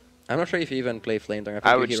 I'm not sure if you even play Flame Tongue.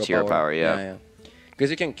 I would just Hero Power, yeah. Because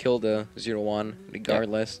you can kill the 0-1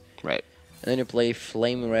 regardless. Yeah. Right. And then you play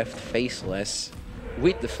Flame Rift Faceless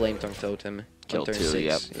with the Flame Tongue Totem. Kill on turn 2, 6.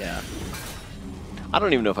 yep. Yeah. I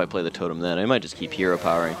don't even know if I play the Totem then. I might just keep Hero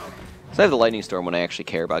Powering. Because I have the Lightning Storm when I actually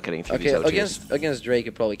care about getting through these OTs. Against Drake,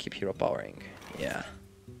 you probably keep Hero Powering. Yeah.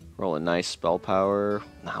 Roll a nice spell power.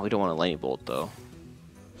 Nah, we don't want a Lightning Bolt though.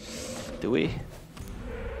 Do we?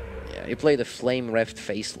 Yeah, you play the Flame Rift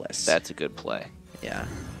Faceless. That's a good play. Yeah.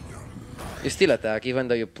 You still attack, even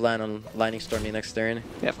though you plan on Lightning Storming next turn.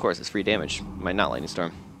 Yeah, of course, it's free damage. Might not Lightning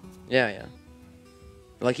Storm. Yeah, yeah.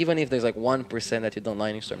 Like, even if there's like 1% that you don't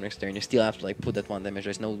Lightning Storm next turn, you still have to like put that 1 damage.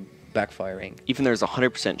 There's no backfiring. Even there's a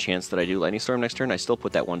 100% chance that I do Lightning Storm next turn, I still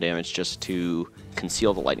put that 1 damage just to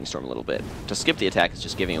conceal the Lightning Storm a little bit. To skip the attack is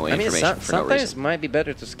just giving away information for no reason. Sometimes it might be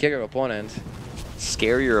better to scare your opponent.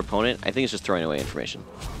 Scare your opponent? I think it's just throwing away information.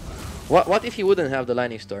 What if he wouldn't have the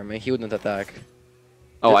Lightning Storm and he wouldn't attack?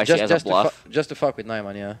 Oh, I see, as a bluff? Just to fuck with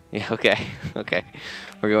Naiman, yeah. Yeah, okay. Okay.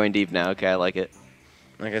 We're going deep now. Okay, I like it.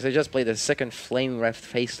 Okay, so just play the second Flame Rift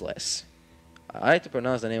Faceless. I like to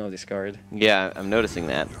pronounce the name of this card. Yeah, I'm noticing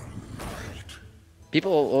that.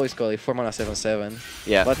 People always call it 4-mana 7/7.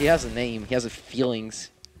 Yeah. But he has a name. He has a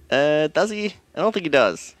feelings. Does he? I don't think he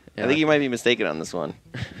does. Yeah. I think you might be mistaken on this one.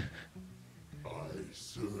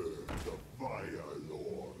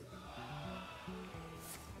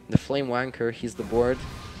 The Flame Wanker, he's the board.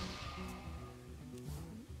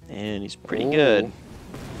 And he's pretty good.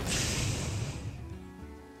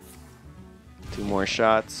 2 more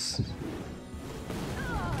shots.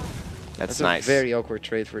 That's nice. A very awkward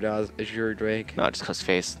trade for the Azure Drake. No, just because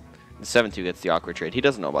face. The 7-2 gets the awkward trade. He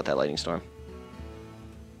doesn't know about that Lightning Storm.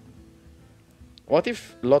 What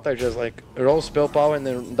if Lothar just like rolls spell power and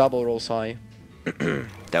then double rolls high?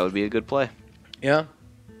 That would be a good play. Yeah,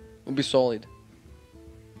 would be solid.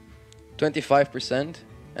 25%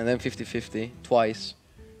 and then 50-50 twice.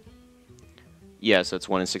 Yeah, so it's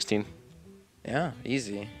 1 in 16. Yeah,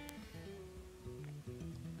 easy.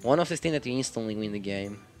 1 of 16 that you instantly win the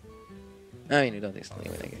game. I mean, you don't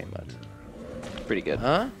instantly win the game, but... Pretty good.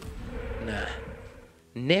 Huh? Nah.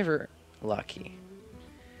 Never lucky.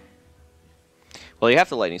 Well, you have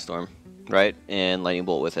the Lightning Storm, right? And Lightning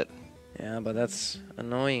Bolt with it. Yeah, but that's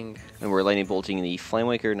annoying. And we're Lightning Bolting the Flame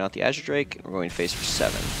Waker, not the Azure Drake. We're going to face for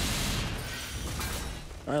 7.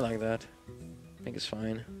 I like that. I think it's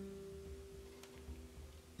fine.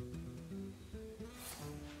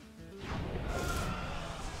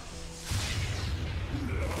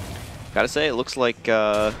 Gotta say, it looks like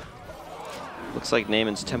Looks like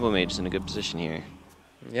Naiman's Tempo Mage is in a good position here.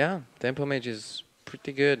 Yeah, Tempo Mage is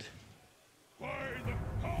pretty good.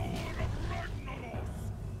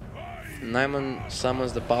 Naiman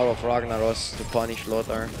summons the power of Ragnaros to punish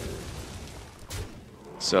Lothar.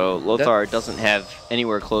 So Lothar doesn't have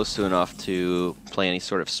anywhere close to enough to play any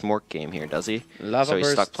sort of smork game here, does he? Lava so he's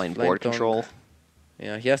Burst, stuck playing Flame board Tongue. control.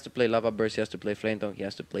 Yeah, he has to play Lava Burst, he has to play Flame Tongue, he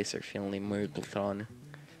has to play Sir Finley, Myrtletron.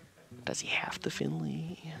 Does he have to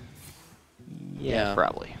Finley? Yeah.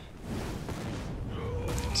 Probably.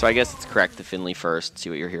 So I guess it's correct to Finley first,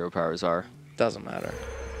 see what your hero powers are. Doesn't matter.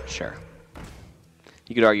 Sure.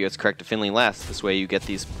 You could argue it's correct to Finley last. This way you get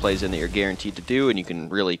these plays in that you're guaranteed to do, and you can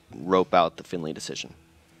really rope out the Finley decision.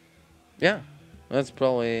 Yeah, that's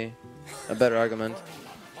probably a better argument.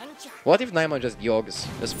 What if Naiman just yogs?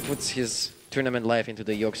 Just puts his tournament life into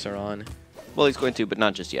the Yogg-Saron. Well, he's going to, but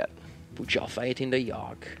not just yet. Put your fate in the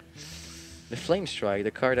Yogg. The Flame Strike,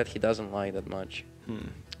 the card that he doesn't like that much.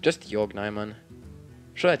 Just Yogg, Naiman.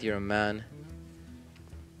 Show that you're a man.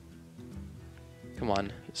 Come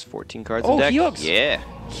on. There's 14 cards Oh, in deck. he yogs. Yeah.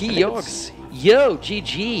 He yogs. Yo,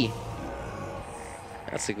 GG.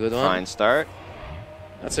 That's a good one. Fine start.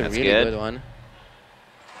 That's a That's really good. good one.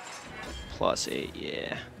 +8,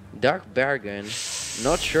 yeah. Dark Bargain.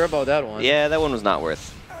 Not sure about that one. Yeah, that one was not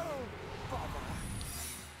worth.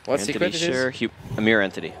 What Entity, secret it is? sure. A mirror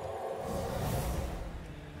entity.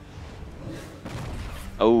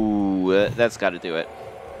 Oh, that's got to do it.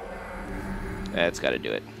 That's got to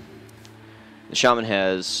do it. The Shaman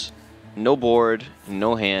has no board,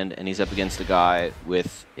 no hand, and he's up against a guy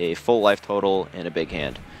with a full life total and a big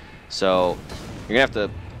hand. So you're going to have to,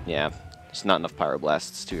 yeah, there's not enough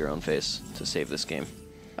Pyroblasts to your own face to save this game.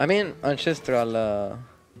 I mean, Ancestral...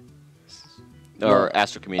 Or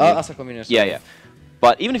Astral Communion. Astral Communion. Yeah, sorry. yeah.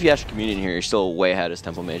 But even if you Astral Communion here, you're still way ahead as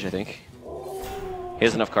Temple Mage, I think. He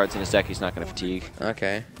has enough cards in his deck, he's not going to fatigue.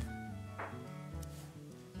 Okay.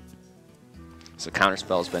 So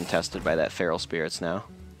Counterspell's been tested by that Feral Spirits now.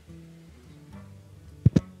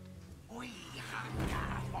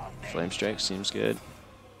 Flame Strike seems good.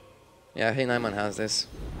 Yeah, hey, Naiman has this.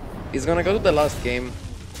 He's gonna go to the last game.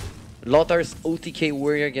 Lothar's OTK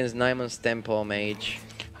Warrior against Naiman's Tempo Mage.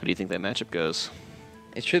 How do you think that matchup goes?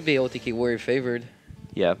 It should be OTK Warrior favored.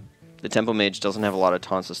 Yeah. The Temple Mage doesn't have a lot of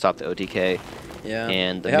taunts to stop the OTK. Yeah.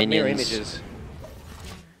 And the they have minions mirror images.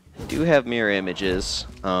 do have mirror images.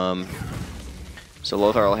 So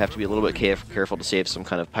Lothar will have to be a little bit careful to save some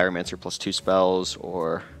kind of Pyromancer +2 spells,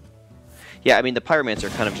 or... Yeah, I mean, the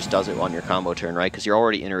Pyromancer kind of just does it on your combo turn, right? Because you're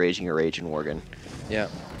already interaging your Rage and Worgen. Yeah.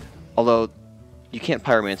 Although, you can't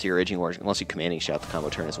Pyromancer your Raging Worgen unless you Commanding Shout the combo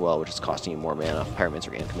turn as well, which is costing you more mana.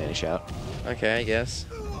 Pyromancer and Commanding Shout. Okay, I guess.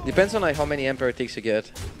 Depends on like how many Emperor ticks you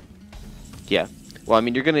get. Yeah. Well, I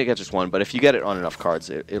mean, you're going to get just one, but if you get it on enough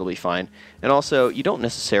cards, it'll be fine. And also, you don't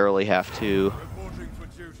necessarily have to...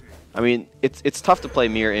 I mean, it's tough to play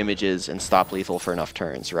mirror images and stop lethal for enough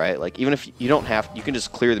turns, right? Like, even if you don't have... You can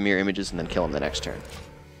just clear the mirror images and then kill him the next turn.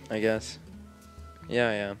 I guess.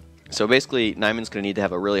 Yeah, yeah. So basically, Naiman's going to need to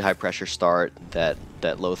have a really high-pressure start that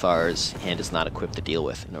Lothar's hand is not equipped to deal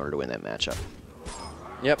with in order to win that matchup.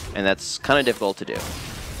 Yep. And that's kind of difficult to do.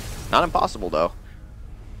 Not impossible, though.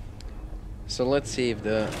 So let's see if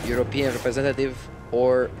the European representative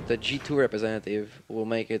or the G2 representative will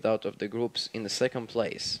make it out of the groups in the second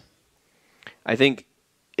place. I think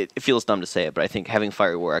it feels dumb to say it, but I think having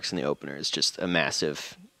Fiery War Axe in the opener is just a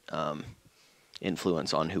massive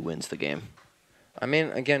influence on who wins the game. I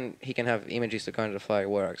mean, again, he can have images to counter the Fire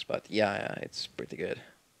Warx, but yeah, it's pretty good.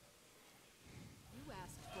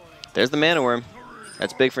 There's the Mana Worm.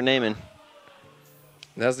 That's big for Naiman.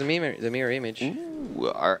 That's the mirror image.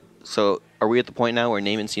 Ooh, so are we at the point now where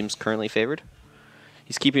Naiman seems currently favored?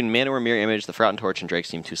 He's keeping Mana Worm, Mirror Image, the Fraught Torch, and Drake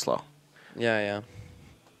seem too slow. Yeah, yeah.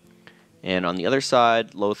 And on the other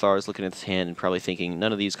side, Lothar is looking at his hand and probably thinking,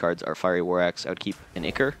 none of these cards are Fiery War Axe. I would keep an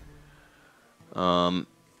Ichor. I'll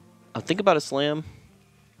think about a Slam.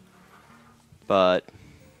 But,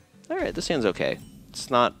 alright, this hand's okay.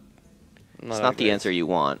 It's not the answer you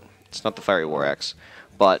want. It's not the Fiery War Axe.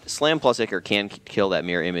 But Slam plus Ichor can kill that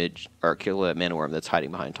Mirror Image, or kill that Mana Worm that's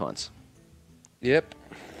hiding behind taunts. Yep.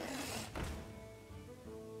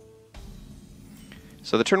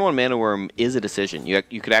 So the turn 1 Mana Worm is a decision. You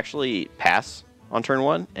could actually pass on turn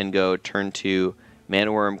 1 and go turn 2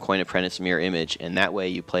 Mana Worm, Coin Apprentice, Mirror Image, and that way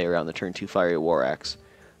you play around the turn 2 Fiery War Axe.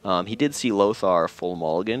 He did see Lothar full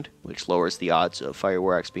mulliganed, which lowers the odds of Fiery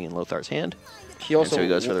War Axe being in Lothar's hand. So he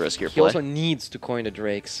goes for the riskier play. He also needs to coin the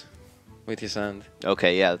Drakes with his hand.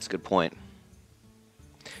 Okay, yeah, that's a good point.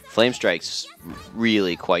 Flame Strike's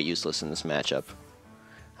really quite useless in this matchup.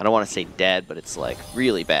 I don't want to say dead, but it's like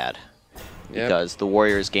really bad. Yep. because the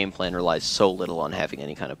Warriors' game plan relies so little on having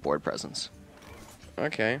any kind of board presence.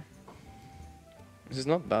 Okay. This is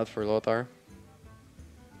not bad for Lothar.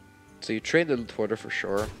 So you trade the loot hoarder for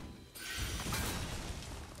sure.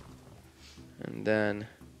 And then...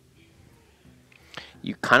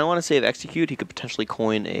 You kind of want to save Execute. He could potentially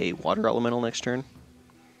coin a Water Elemental next turn.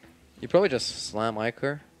 You probably just slam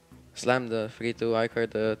Icar. Slam the 3-2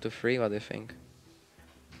 Icar to 3, what do you think?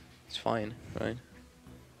 It's fine, right?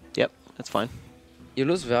 Yep, that's fine. You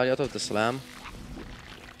lose value out of the slam.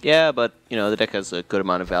 Yeah, but, you know, the deck has a good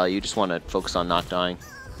amount of value. You just want to focus on not dying.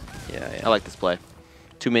 Yeah. I like this play.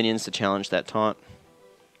 2 minions to challenge that taunt.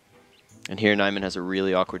 And here Naiman has a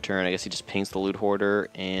really awkward turn. I guess he just pings the loot hoarder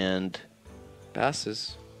and...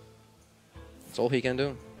 Passes. That's all he can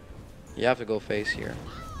do. You have to go face here.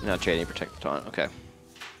 Not trading, protect the taunt. Okay.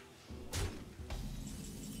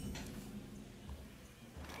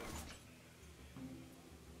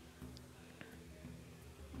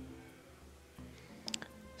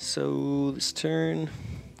 So this turn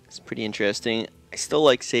is pretty interesting. I still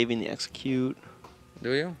like saving the Execute.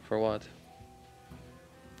 Do you? For what?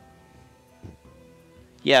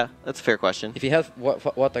 Yeah, that's a fair question. If he had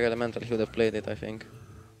Water Elemental, he would have played it, I think.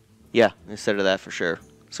 Yeah, instead of that for sure.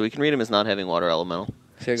 So we can read him as not having Water Elemental.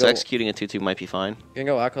 So, So executing a 2-2 might be fine. You can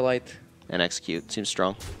go Acolyte. And execute. Seems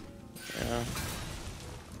strong. Yeah.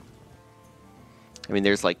 I mean,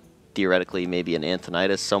 there's like theoretically maybe an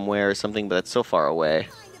Antonitis somewhere or something, but that's so far away.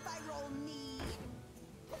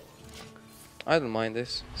 I don't mind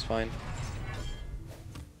this. It's fine.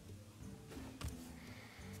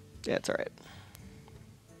 Yeah, it's alright.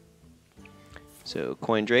 So,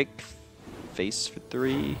 Coin Drake, face for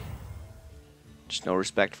 3. Just no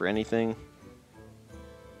respect for anything.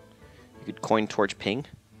 You could Coin Torch Ping.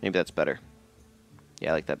 Maybe that's better. Yeah,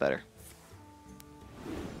 I like that better.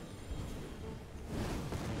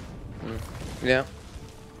 Yeah.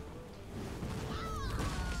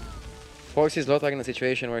 Forces Lothar in a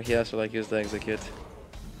situation where he has to like use the execute.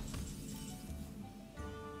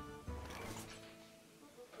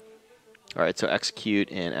 Alright, so execute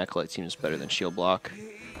and Acolyte seems better than shield block.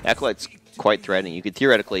 Acolyte's quite threatening. You could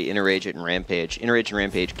theoretically Interrage it and Rampage. Interrage and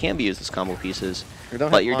Rampage can be used as combo pieces. You don't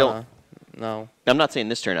but have you mana. No. I'm not saying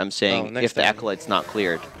this turn. I'm saying next if the turn. Acolyte's not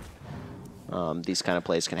cleared, these kind of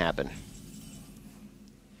plays can happen.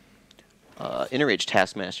 Interrage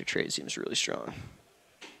Taskmaster trade seems really strong.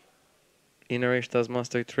 Inner does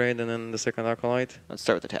Master Trade and then the second Acolyte. Let's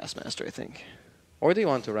start with the Taskmaster, I think. Or do you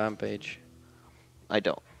want to Rampage? I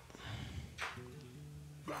don't.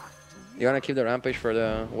 You want to keep the Rampage for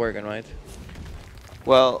the Worgen, right?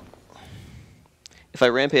 Well, if I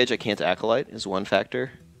Rampage, I can't Acolyte is one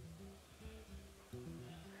factor.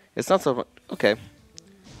 It's not so... Okay.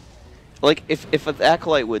 Like, if an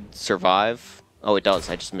Acolyte would survive... Oh, it does.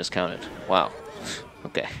 I just miscounted. Wow.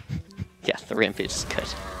 Okay. Yeah, the Rampage is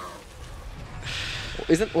good.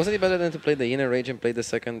 Wasn't it better than to play the Inner Rage and play the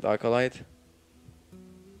second Acolyte?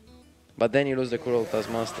 But then you lose the Cruel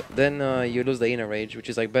Taskmaster. Then you lose the Inner Rage, which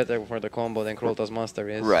is like better for the combo than Cruel Taskmaster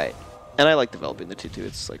is. Right. And I like developing the 2-2.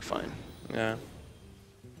 It's like fine. Yeah.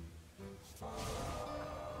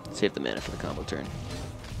 Save the mana for the combo turn.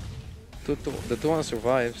 The 2-1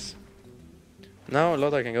 survives. Now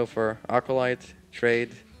Lothar can go for Acolyte,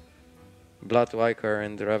 Trade, Blood to Icar,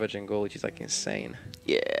 and the Ravaging Goal, which is like insane.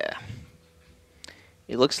 Yeah.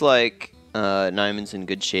 It looks like Naiman's in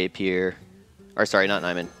good shape here. Or sorry, not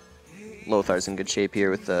Naiman. Lothar's in good shape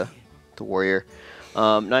here with the Warrior.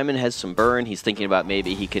 Naiman has some burn. He's thinking about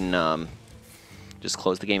maybe he can just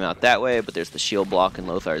close the game out that way, but there's the shield block in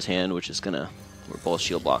Lothar's hand, which is gonna... where both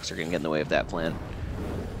shield blocks are gonna get in the way of that plan.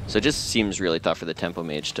 So it just seems really tough for the Tempo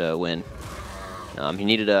Mage to win. He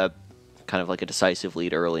needed a kind of like a decisive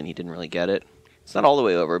lead early, and he didn't really get it. It's not all the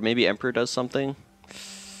way over. Maybe Emperor does something.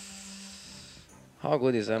 How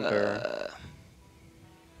good is Emperor?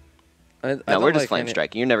 No, we're just Flame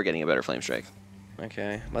Striking. You're never getting a better Flame Strike.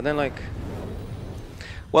 Okay, but then like...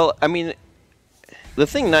 Well, I mean, the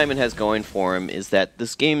thing Naiman has going for him is that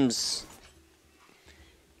this game's...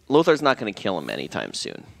 Lothar's not going to kill him anytime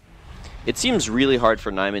soon. It seems really hard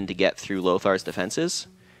for Naiman to get through Lothar's defenses,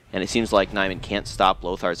 and it seems like Naiman can't stop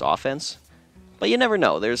Lothar's offense. But you never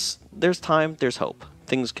know. There's time, there's hope.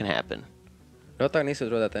 Things can happen. Lothar needs to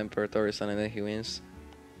draw that Emperor Torison and then he wins.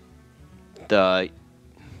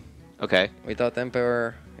 Okay. Without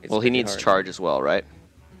Emperor, it's Well, he pretty needs hard. charge as well, right?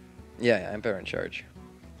 Yeah, Emperor in charge.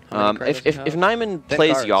 How many If cards does he have? Naiman 10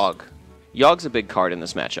 plays cards. Yogg, Yogg's a big card in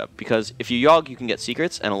this matchup, because if you Yogg, you can get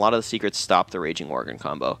secrets, and a lot of the secrets stop the Raging Worgen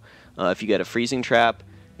combo. If you get a Freezing Trap,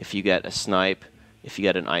 if you get a Snipe, if you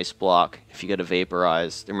get an Ice Block, if you get a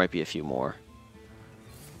Vaporize, there might be a few more.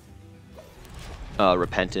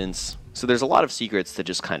 Repentance. So there's a lot of secrets to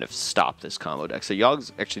just kind of stop this combo deck. So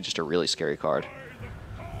Yogg's actually just a really scary card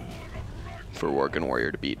for Worgen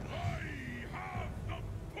Warrior to beat.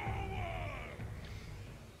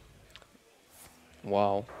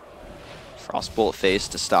 Wow. Frostbolt face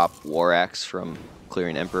to stop War Axe from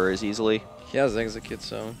clearing Emperors easily. He has Execute,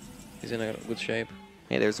 so he's in a good shape.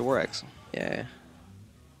 Hey, there's the War Axe. Yeah.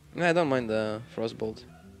 No, I don't mind the Frostbolt.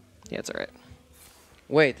 Yeah, it's alright.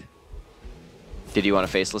 Wait. Did you want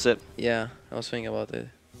to faceless it? Yeah, I was thinking about it.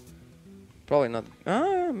 Probably not.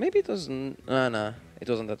 Maybe it wasn't. Nah, it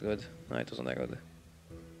wasn't that good. No, it wasn't that good.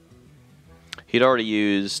 He'd already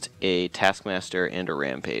used a Taskmaster and a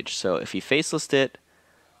Rampage, so if he facelessed it,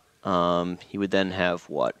 he would then have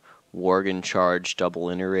what? Worgen charge, double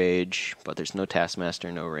inner rage, but there's no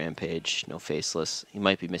Taskmaster, no Rampage, no faceless. He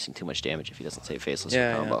might be missing too much damage if he doesn't save faceless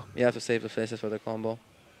for combo. Yeah, you have to save the faces for the combo.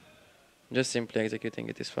 Just simply executing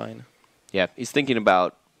it is fine. Yeah, he's thinking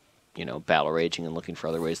about, you know, battle raging and looking for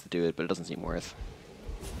other ways to do it, but it doesn't seem worth.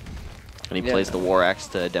 And he plays the War Axe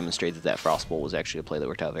to demonstrate that that Frostbolt was actually a play that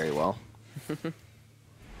worked out very well.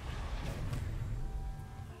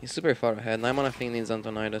 He's super far ahead. Naiman, I think, needs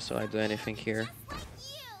Antonidas, so I do anything here.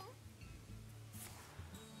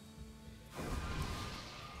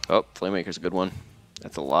 Oh, Flamemaker's a good one.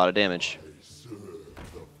 That's a lot of damage.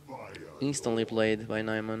 Instantly played by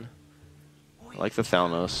Naiman. I like the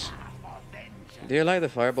Thalnos. Do you like the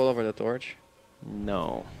Fireball over the Torch?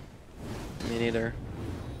 No. Me neither.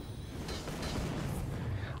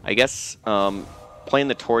 I guess playing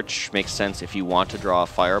the Torch makes sense if you want to draw a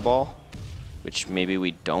Fireball, which maybe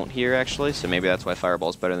we don't here, actually, so maybe that's why Fireball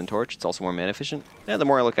is better than Torch. It's also more mana efficient. Yeah, the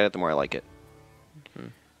more I look at it, the more I like it.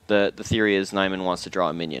 The theory is Naiman wants to draw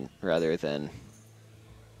a minion rather than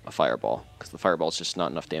a Fireball, because the Fireball is just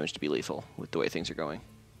not enough damage to be lethal with the way things are going.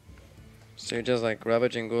 So you're just like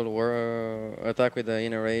Ravaging Ghoul, attack with the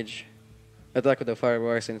Inner Rage, attack with the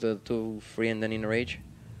Fireworks into 2-3 and then Inner Rage.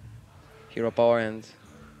 Hero power and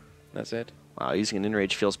that's it. Wow, using an Inner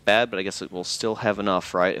Rage feels bad, but I guess it will still have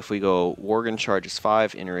enough, right? If we go Worgen charge is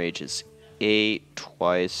 5, Inner Rage is 8,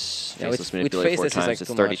 twice, Yeah, faceless with manipulate 4 faceless times, like it's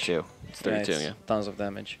too 32. much. It's 32, it's yeah. Tons of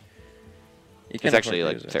damage. You It's can actually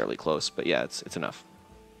afford like to use it. fairly close, but yeah, it's enough.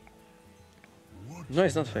 No,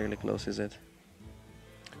 it's not fairly close, is it?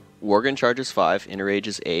 Worgen charges 5, Inner Rage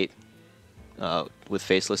is 8. With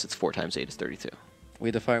faceless, it's 4 times 8 is 32.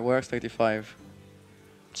 With the Fireworks, 35.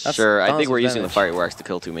 That's Sure, I tons think we're of using the damage. Fireworks to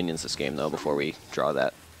kill 2 minions this game, though, before we draw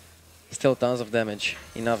that. Still tons of damage.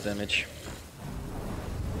 Enough damage.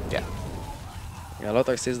 Yeah. Yeah,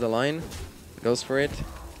 Lothar sees the line, goes for it.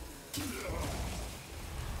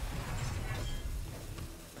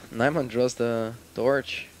 Naiman draws the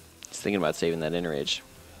Torch. He's thinking about saving that Inner Rage.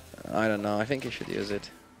 I don't know, I think he should use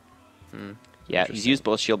it. Yeah, he's used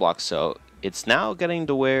both shield blocks, so it's now getting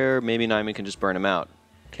to where maybe Naiman can just burn him out.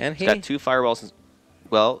 Can he? He's got 2 Fireballs.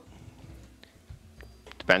 Well,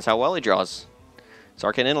 depends how well he draws. His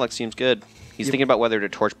Arcane Intellect seems good. He's thinking about whether to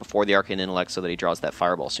torch before the Arcane Intellect so that he draws that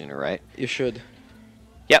Fireball sooner, right? You should.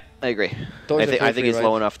 Yep, I agree. Torch the I think 3/3, he's right?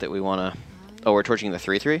 low enough that we want to... Oh, we're torching the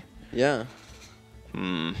 3/3? Yeah.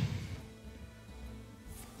 Hmm.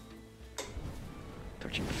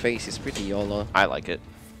 Torching face is pretty YOLO. I like it.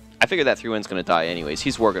 I figured that 3-1's going to die anyways.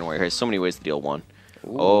 He's Worgen Warrior. He has so many ways to deal 1.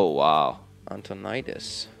 Ooh. Oh, wow.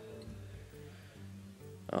 Antonidas.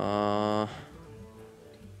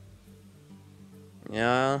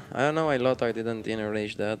 Yeah, I don't know why Lothar didn't Inner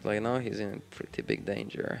Rage that. Like, now he's in pretty big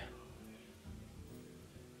danger.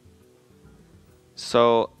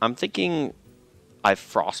 So, I'm thinking I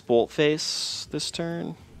Frostbolt face this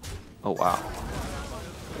turn. Oh, wow.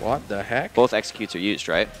 What the heck? Both executes are used,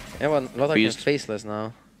 right? Yeah, well, Lothar We can used- faceless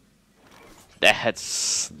now.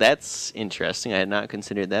 That's interesting. I had not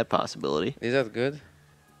considered that possibility. Is that good?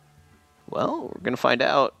 Well, we're going to find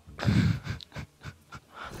out.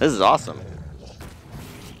 This is awesome.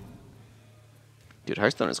 Dude,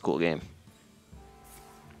 Hearthstone is a cool game.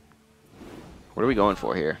 What are we going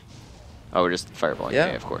for here? Oh, we're just fireballing. Yeah.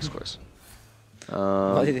 Okay, of course, of course.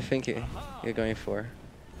 What did you think you're going for?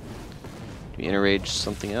 Do we Inner Rage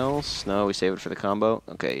something else? No, we save it for the combo?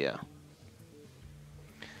 Okay, yeah.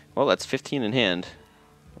 Well, that's 15 in hand.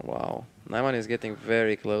 Wow. Naiman is getting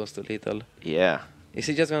very close to lethal. Yeah. Is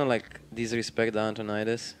he just gonna like disrespect the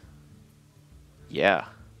Antonidas? Yeah.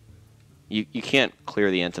 You can't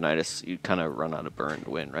clear the Antonidas. You kind of run out of burn to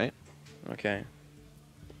win, right? Okay.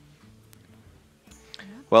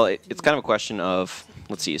 Well, it's kind of a question of,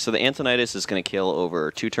 let's see. So the Antonidas is going to kill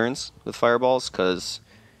over 2 turns with fireballs because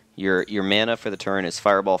your mana for the turn is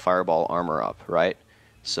fireball, fireball, armor up, right?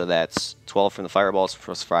 So that's 12 from the fireballs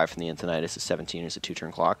plus 5 from the Antonidas is 17. It's a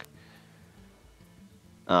 2-turn clock.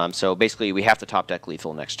 So basically, we have to top deck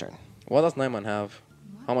lethal next turn. What does Naiman have?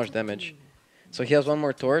 How much damage? So he has one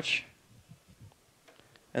more torch.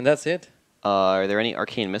 And that's it? Are there any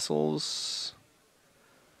arcane missiles?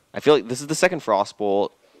 I feel like this is the second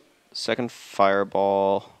Frostbolt, second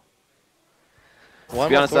Fireball. To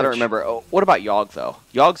be honest, I don't remember. Oh, what about Yogg, though?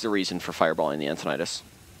 Yogg's the reason for fireballing the Antonidas.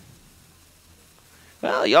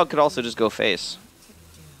 Well, Yogg could also just go face.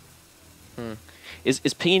 Is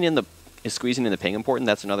pinging in the squeezing in the ping important?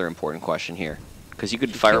 That's another important question here, because you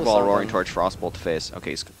could fireball Roaring Torch Frostbolt to face.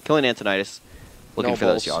 Okay, he's killing Antonidas, looking for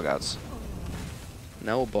those Yogg outs.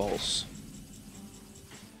 No balls.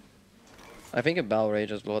 I think a Bell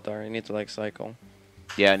Rage is Lothar. You need to like cycle.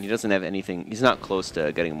 Yeah, and he doesn't have anything. He's not close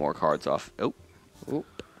to getting more cards off. Oh.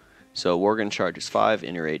 Oop. So Worgen charge is 5,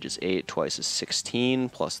 Inner Rage is 8, twice is 16,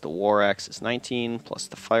 plus the War Axe is 19, plus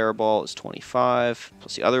the Fireball is 25,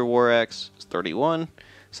 plus the other War Axe is 31.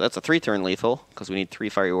 So that's a 3-turn lethal, because we need 3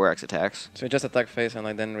 Fiery War Axe attacks. So we just attack face and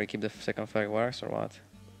like then we keep the second Fiery War Axe or what?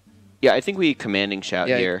 Yeah, I think we Commanding Shout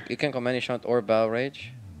here. You can Commanding Shout or Bell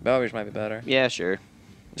Rage. Bell Rage might be better. Yeah, sure.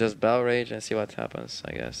 Just Bell Rage and see what happens,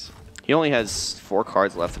 I guess. He only has 4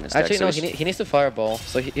 cards left in his deck. Actually, no, he needs to Fireball.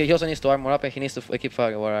 So he also needs to armor up and he needs to keep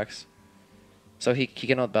Fiery War Axe. So he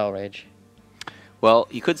cannot Bell Rage. Well,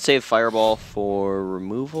 you could save Fireball for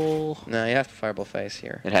removal. No, you have to Fireball face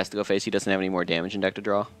here. It has to go face. He doesn't have any more damage in deck to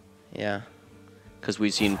draw. Yeah. Because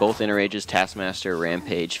we've seen both Inner Rages, Taskmaster,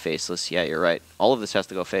 Rampage, Faceless. Yeah, you're right. All of this has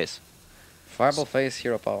to go face. Fireball face,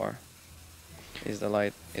 Hero Power. Is the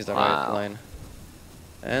right line.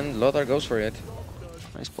 And Lothar goes for it.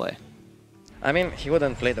 Nice play. I mean, he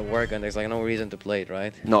wouldn't play the War Gun. There's like no reason to play it,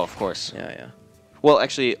 right? No, of course. Yeah. Well,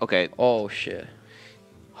 actually, okay. Oh, shit.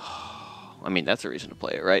 I mean, that's a reason to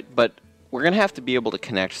play it, right? But we're going to have to be able to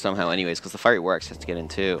connect somehow anyways, because the Fiery War Axe has to get in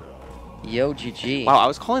too. Yo, GG. Wow, I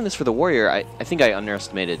was calling this for the Warrior. I think I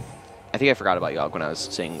underestimated. I think I forgot about Yogg when I was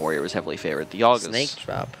saying Warrior was heavily favored. The Yogg is... Snake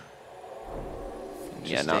Trap.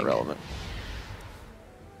 Yeah, not relevant.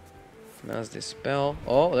 Now's this spell.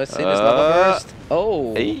 Oh, let's see this Lava Burst.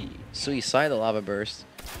 Oh, hey. Suicidal Lava Burst.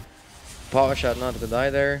 Power Shot not good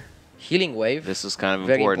either. Healing Wave. This is kind of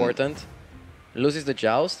very important. Loses the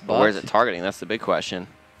Joust, but... where is it targeting? That's the big question.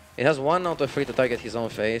 It has 1 out of 3 to target his own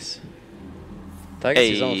face. Targets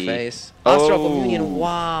his own face. Astral Communion,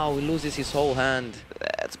 wow, he loses his whole hand.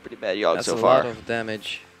 That's pretty bad Yogg so That's far. a lot of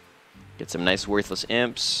damage. Get some nice worthless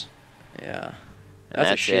imps. Yeah.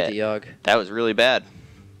 That's a shitty Yogg. That was really bad.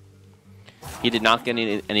 He did not get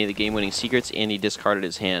any of the game-winning secrets, and he discarded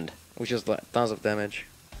his hand. Which is like tons of damage.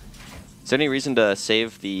 Is there any reason to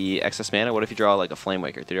save the excess mana? What if you draw like a Flame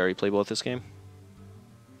Waker? Did you already play both this game?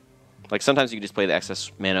 Like sometimes you can just play the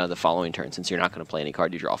excess mana the following turn, since you're not going to play any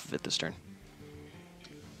card you draw off of it this turn.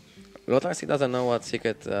 Lothar doesn't know what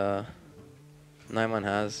secret Naiman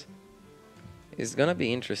has. It's gonna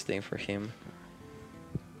be interesting for him.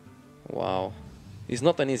 Wow. It's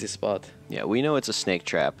not an easy spot. Yeah, we know it's a Snake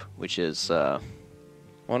Trap, which is...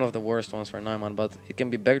 one of the worst ones for Naiman, but it can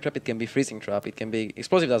be Bear Trap, it can be Freezing Trap, it can be...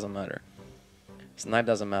 Explosive doesn't matter. Snipe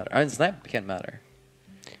doesn't matter. I mean, Snipe can matter.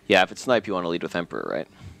 Yeah, if it's Snipe, you want to lead with Emperor, right?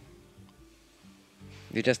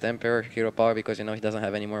 You just Emperor Hero Power because you know he doesn't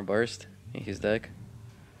have any more Burst in his deck.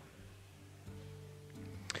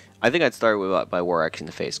 I think I'd start with by War Axe in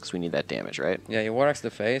the face, because we need that damage, right? Yeah, you War Axe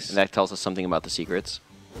the face. And that tells us something about the secrets.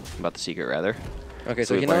 About the secret, rather. Okay,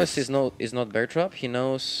 so he knows it's not Bear Trap, he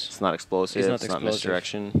knows... It's not explosive, it's not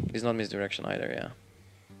misdirection. It's not misdirection either, yeah.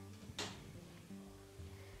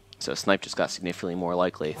 So Snipe just got significantly more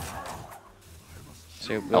likely.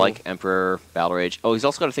 So I like Emperor, Battle Rage. Oh, he's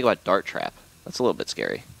also got to think about Dart Trap. That's a little bit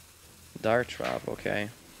scary. Dart Trap, okay.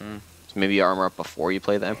 So maybe you armor up before you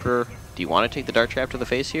play the Emperor. Do you want to take the Dart Trap to the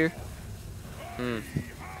face here?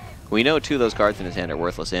 We know 2 of those cards in his hand are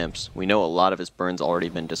worthless imps. We know a lot of his burns already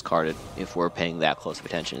been discarded if we're paying that close of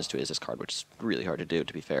attention as to his discard, which is really hard to do,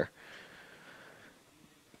 to be fair.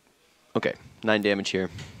 Okay, 9 damage here.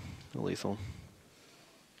 No lethal.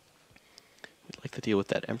 We'd like to deal with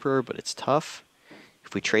that Emperor, but it's tough.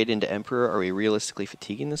 If we trade into Emperor, are we realistically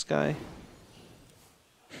fatiguing this guy?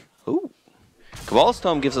 Ooh. Cabalist's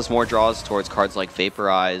Tome gives us more draws towards cards like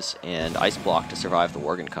Vaporize and Ice Block to survive the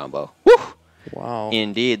Worgen combo. Woo! Wow.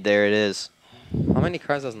 Indeed, there it is. How many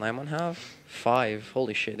cards does Naiman have? 5.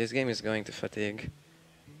 Holy shit, this game is going to fatigue.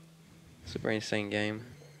 Super insane game.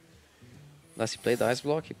 Does he play the Ice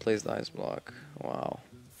Block? He plays the Ice Block. Wow.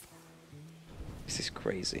 This is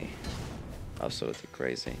crazy. Absolutely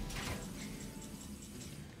crazy.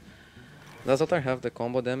 Does Lothar have the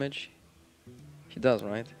combo damage? He does,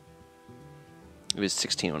 right? It was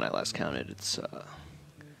 16 when I last counted. It's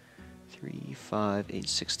 3, 5, 8,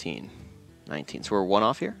 16. 19. So we're 1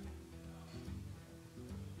 off here?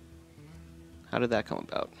 How did that come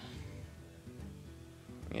about?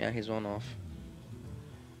 Yeah, he's 1 off.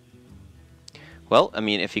 Well, I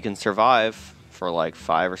mean, if he can survive for like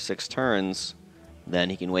 5 or 6 turns, then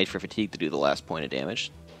he can wait for fatigue to do the last point of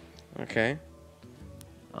damage. Okay.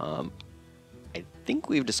 I think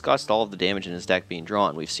we've discussed all of the damage in his deck being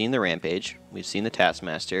drawn. We've seen the Rampage, we've seen the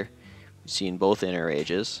Taskmaster, we've seen both Inner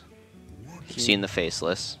Rages, we've seen the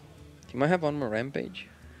Faceless. He might have 1 more Rampage.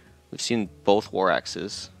 We've seen both War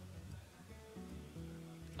Axes.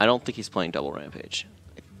 I don't think he's playing double Rampage.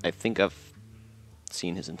 I think I've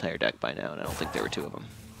seen his entire deck by now, and I don't think there were 2 of them.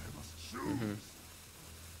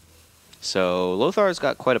 So Lothar's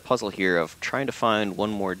got quite a puzzle here of trying to find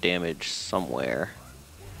 1 more damage somewhere.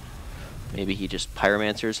 Maybe he just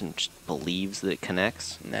Pyromancers and just believes that it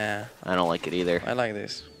connects. Nah. I don't like it either. I like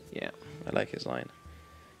this. Yeah. I like his line.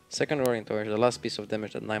 Second Roaring Torch, the last piece of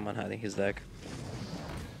damage that Naiman had in his deck.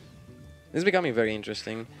 This is becoming very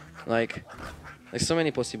interesting. Like, there's so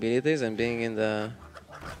many possibilities, and being in the...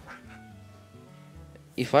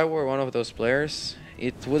 If I were one of those players,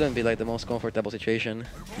 it wouldn't be like the most comfortable situation.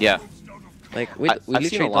 Yeah. Like, we I've literally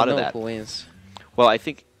seen a lot don't of know that. who wins. Well, I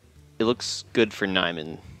think it looks good for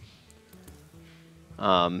Naiman.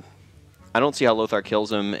 I don't see how Lothar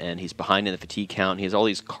kills him, and he's behind in the fatigue count. He has all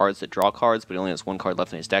these cards that draw cards, but he only has 1 card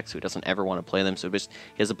left in his deck, so he doesn't ever want to play them. So he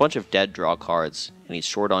has a bunch of dead draw cards, and he's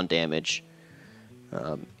short on damage.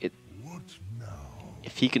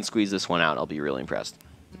 If he can squeeze this one out, I'll be really impressed.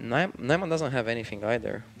 Naiman doesn't have anything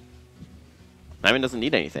either. Naiman doesn't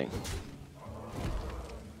need anything.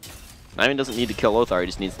 Naiman doesn't need to kill Lothar, he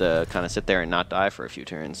just needs to kind of sit there and not die for a few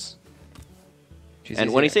turns.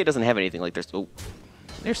 And when he say he doesn't have anything, like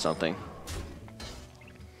there's something.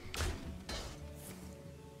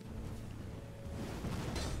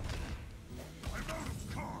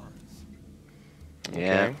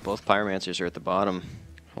 Yeah, Okay. both Pyromancers are at the bottom.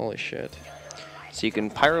 Holy shit. So you can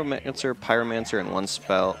Pyromancer in 1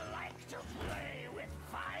 spell.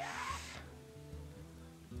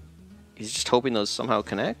 He's just hoping those somehow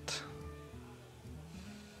connect.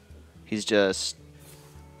 He's just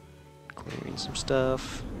clearing some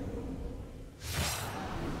stuff.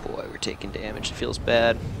 Boy, we're taking damage. It feels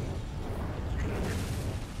bad.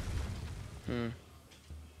 You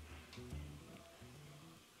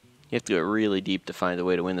have to go really deep to find a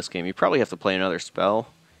way to win this game. You probably have to play another spell,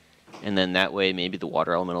 and then that way maybe the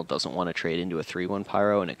Water Elemental doesn't want to trade into a 3-1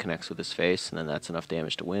 Pyro, and it connects with his face, and then that's enough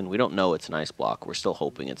damage to win. We don't know it's an Ice Block. We're still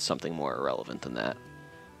hoping it's something more irrelevant than that.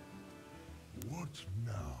 What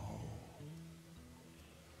now?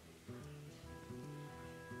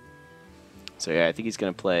 So yeah, I think he's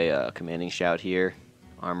going to play Commanding Shout here,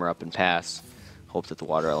 armor up and pass, hope that the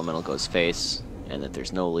Water Elemental goes face, and that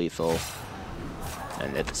there's no lethal,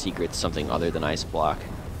 and that the secret's something other than Ice Block.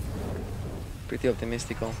 Pretty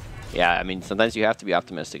optimistical. Yeah, I mean, sometimes you have to be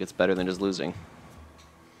optimistic. It's better than just losing.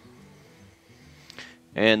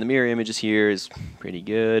 And the mirror images here is pretty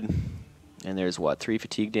good. And there's, what, 3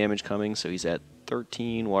 fatigue damage coming, so he's at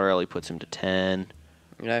 13. Water Ellie puts him to 10.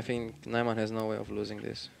 Yeah, I think Naiman has no way of losing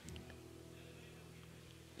this.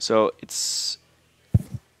 So it's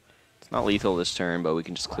not lethal this turn, but we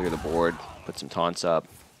can just clear the board, put some taunts up,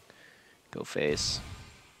 go face.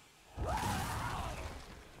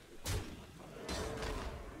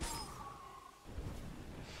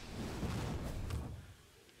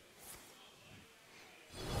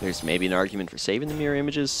 There's maybe an argument for saving the mirror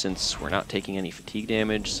images since we're not taking any fatigue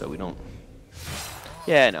damage, so we don't...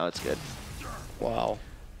 Yeah, no, it's good. Wow.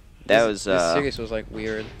 That was... This series was like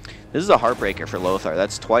weird. This is a heartbreaker for Lothar.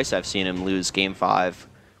 That's twice I've seen him lose Game 5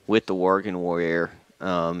 with the Worgen Warrior.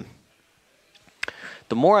 The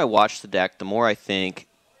more I watch the deck, the more I think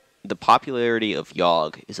the popularity of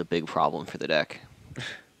Yogg is a big problem for the deck.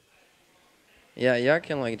 Yeah, Yogg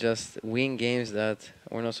can like just win games that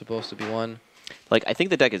were not supposed to be won. Like, I think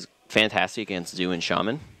the deck is fantastic against Zoo and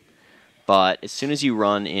Shaman, but as soon as you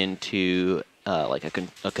run into like a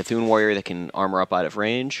Cthulhu Warrior that can armor up out of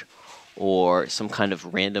range, or some kind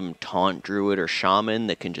of random taunt Druid or Shaman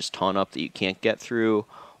that can just taunt up that you can't get through,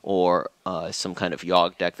 or some kind of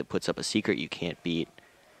Yogg deck that puts up a secret you can't beat,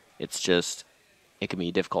 it's just, it can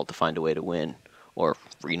be difficult to find a way to win. Or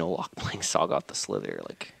Reno Lock playing Sagat the Slither,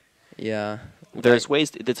 like... Yeah. There's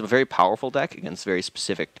ways. It's a very powerful deck against very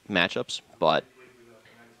specific matchups, but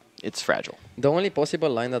it's fragile. The only possible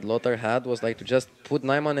line that Lothar had was like to just put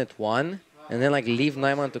Naiman at 1 and then like leave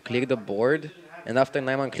Naiman to clear the board. And after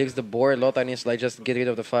Naiman clears the board, Lothar needs to like just get rid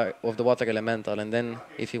of the Water Elemental, and then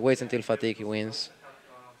if he waits until fatigue, he wins.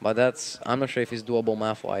 But that's, I'm not sure if it's doable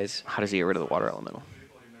math-wise. How does he get rid of the Water Elemental?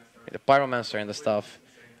 The Pyromancer and the stuff.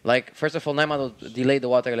 Like, first of all, Naiman would delay the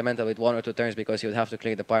Water Elemental with 1 or 2 turns because he would have to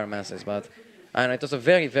clear the Pyromancies, but I don't know, it was a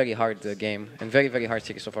very, very hard game, and very, very hard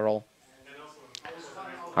series overall.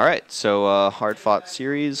 All right, so hard-fought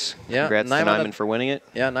series. Yeah, Congrats to Naiman for winning it.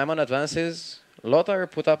 Yeah, Naiman advances. Lothar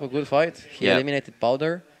put up a good fight. He eliminated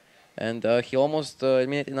Powder, and he almost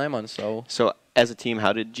eliminated Naiman, so... So, as a team,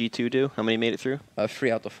 how did G2 do? How many made it through? 3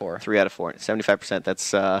 out of 4. 3 out of 4. 75%,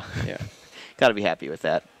 that's... yeah. Gotta be happy with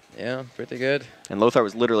that. Yeah, pretty good. And Lothar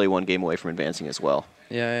was literally 1 game away from advancing as well.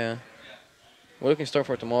 Yeah. We're looking strong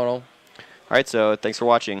for tomorrow. All right, so thanks for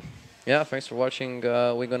watching. Yeah, thanks for watching.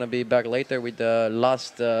 We're going to be back later with the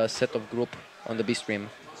last set of group on the B stream.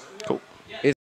 Cool.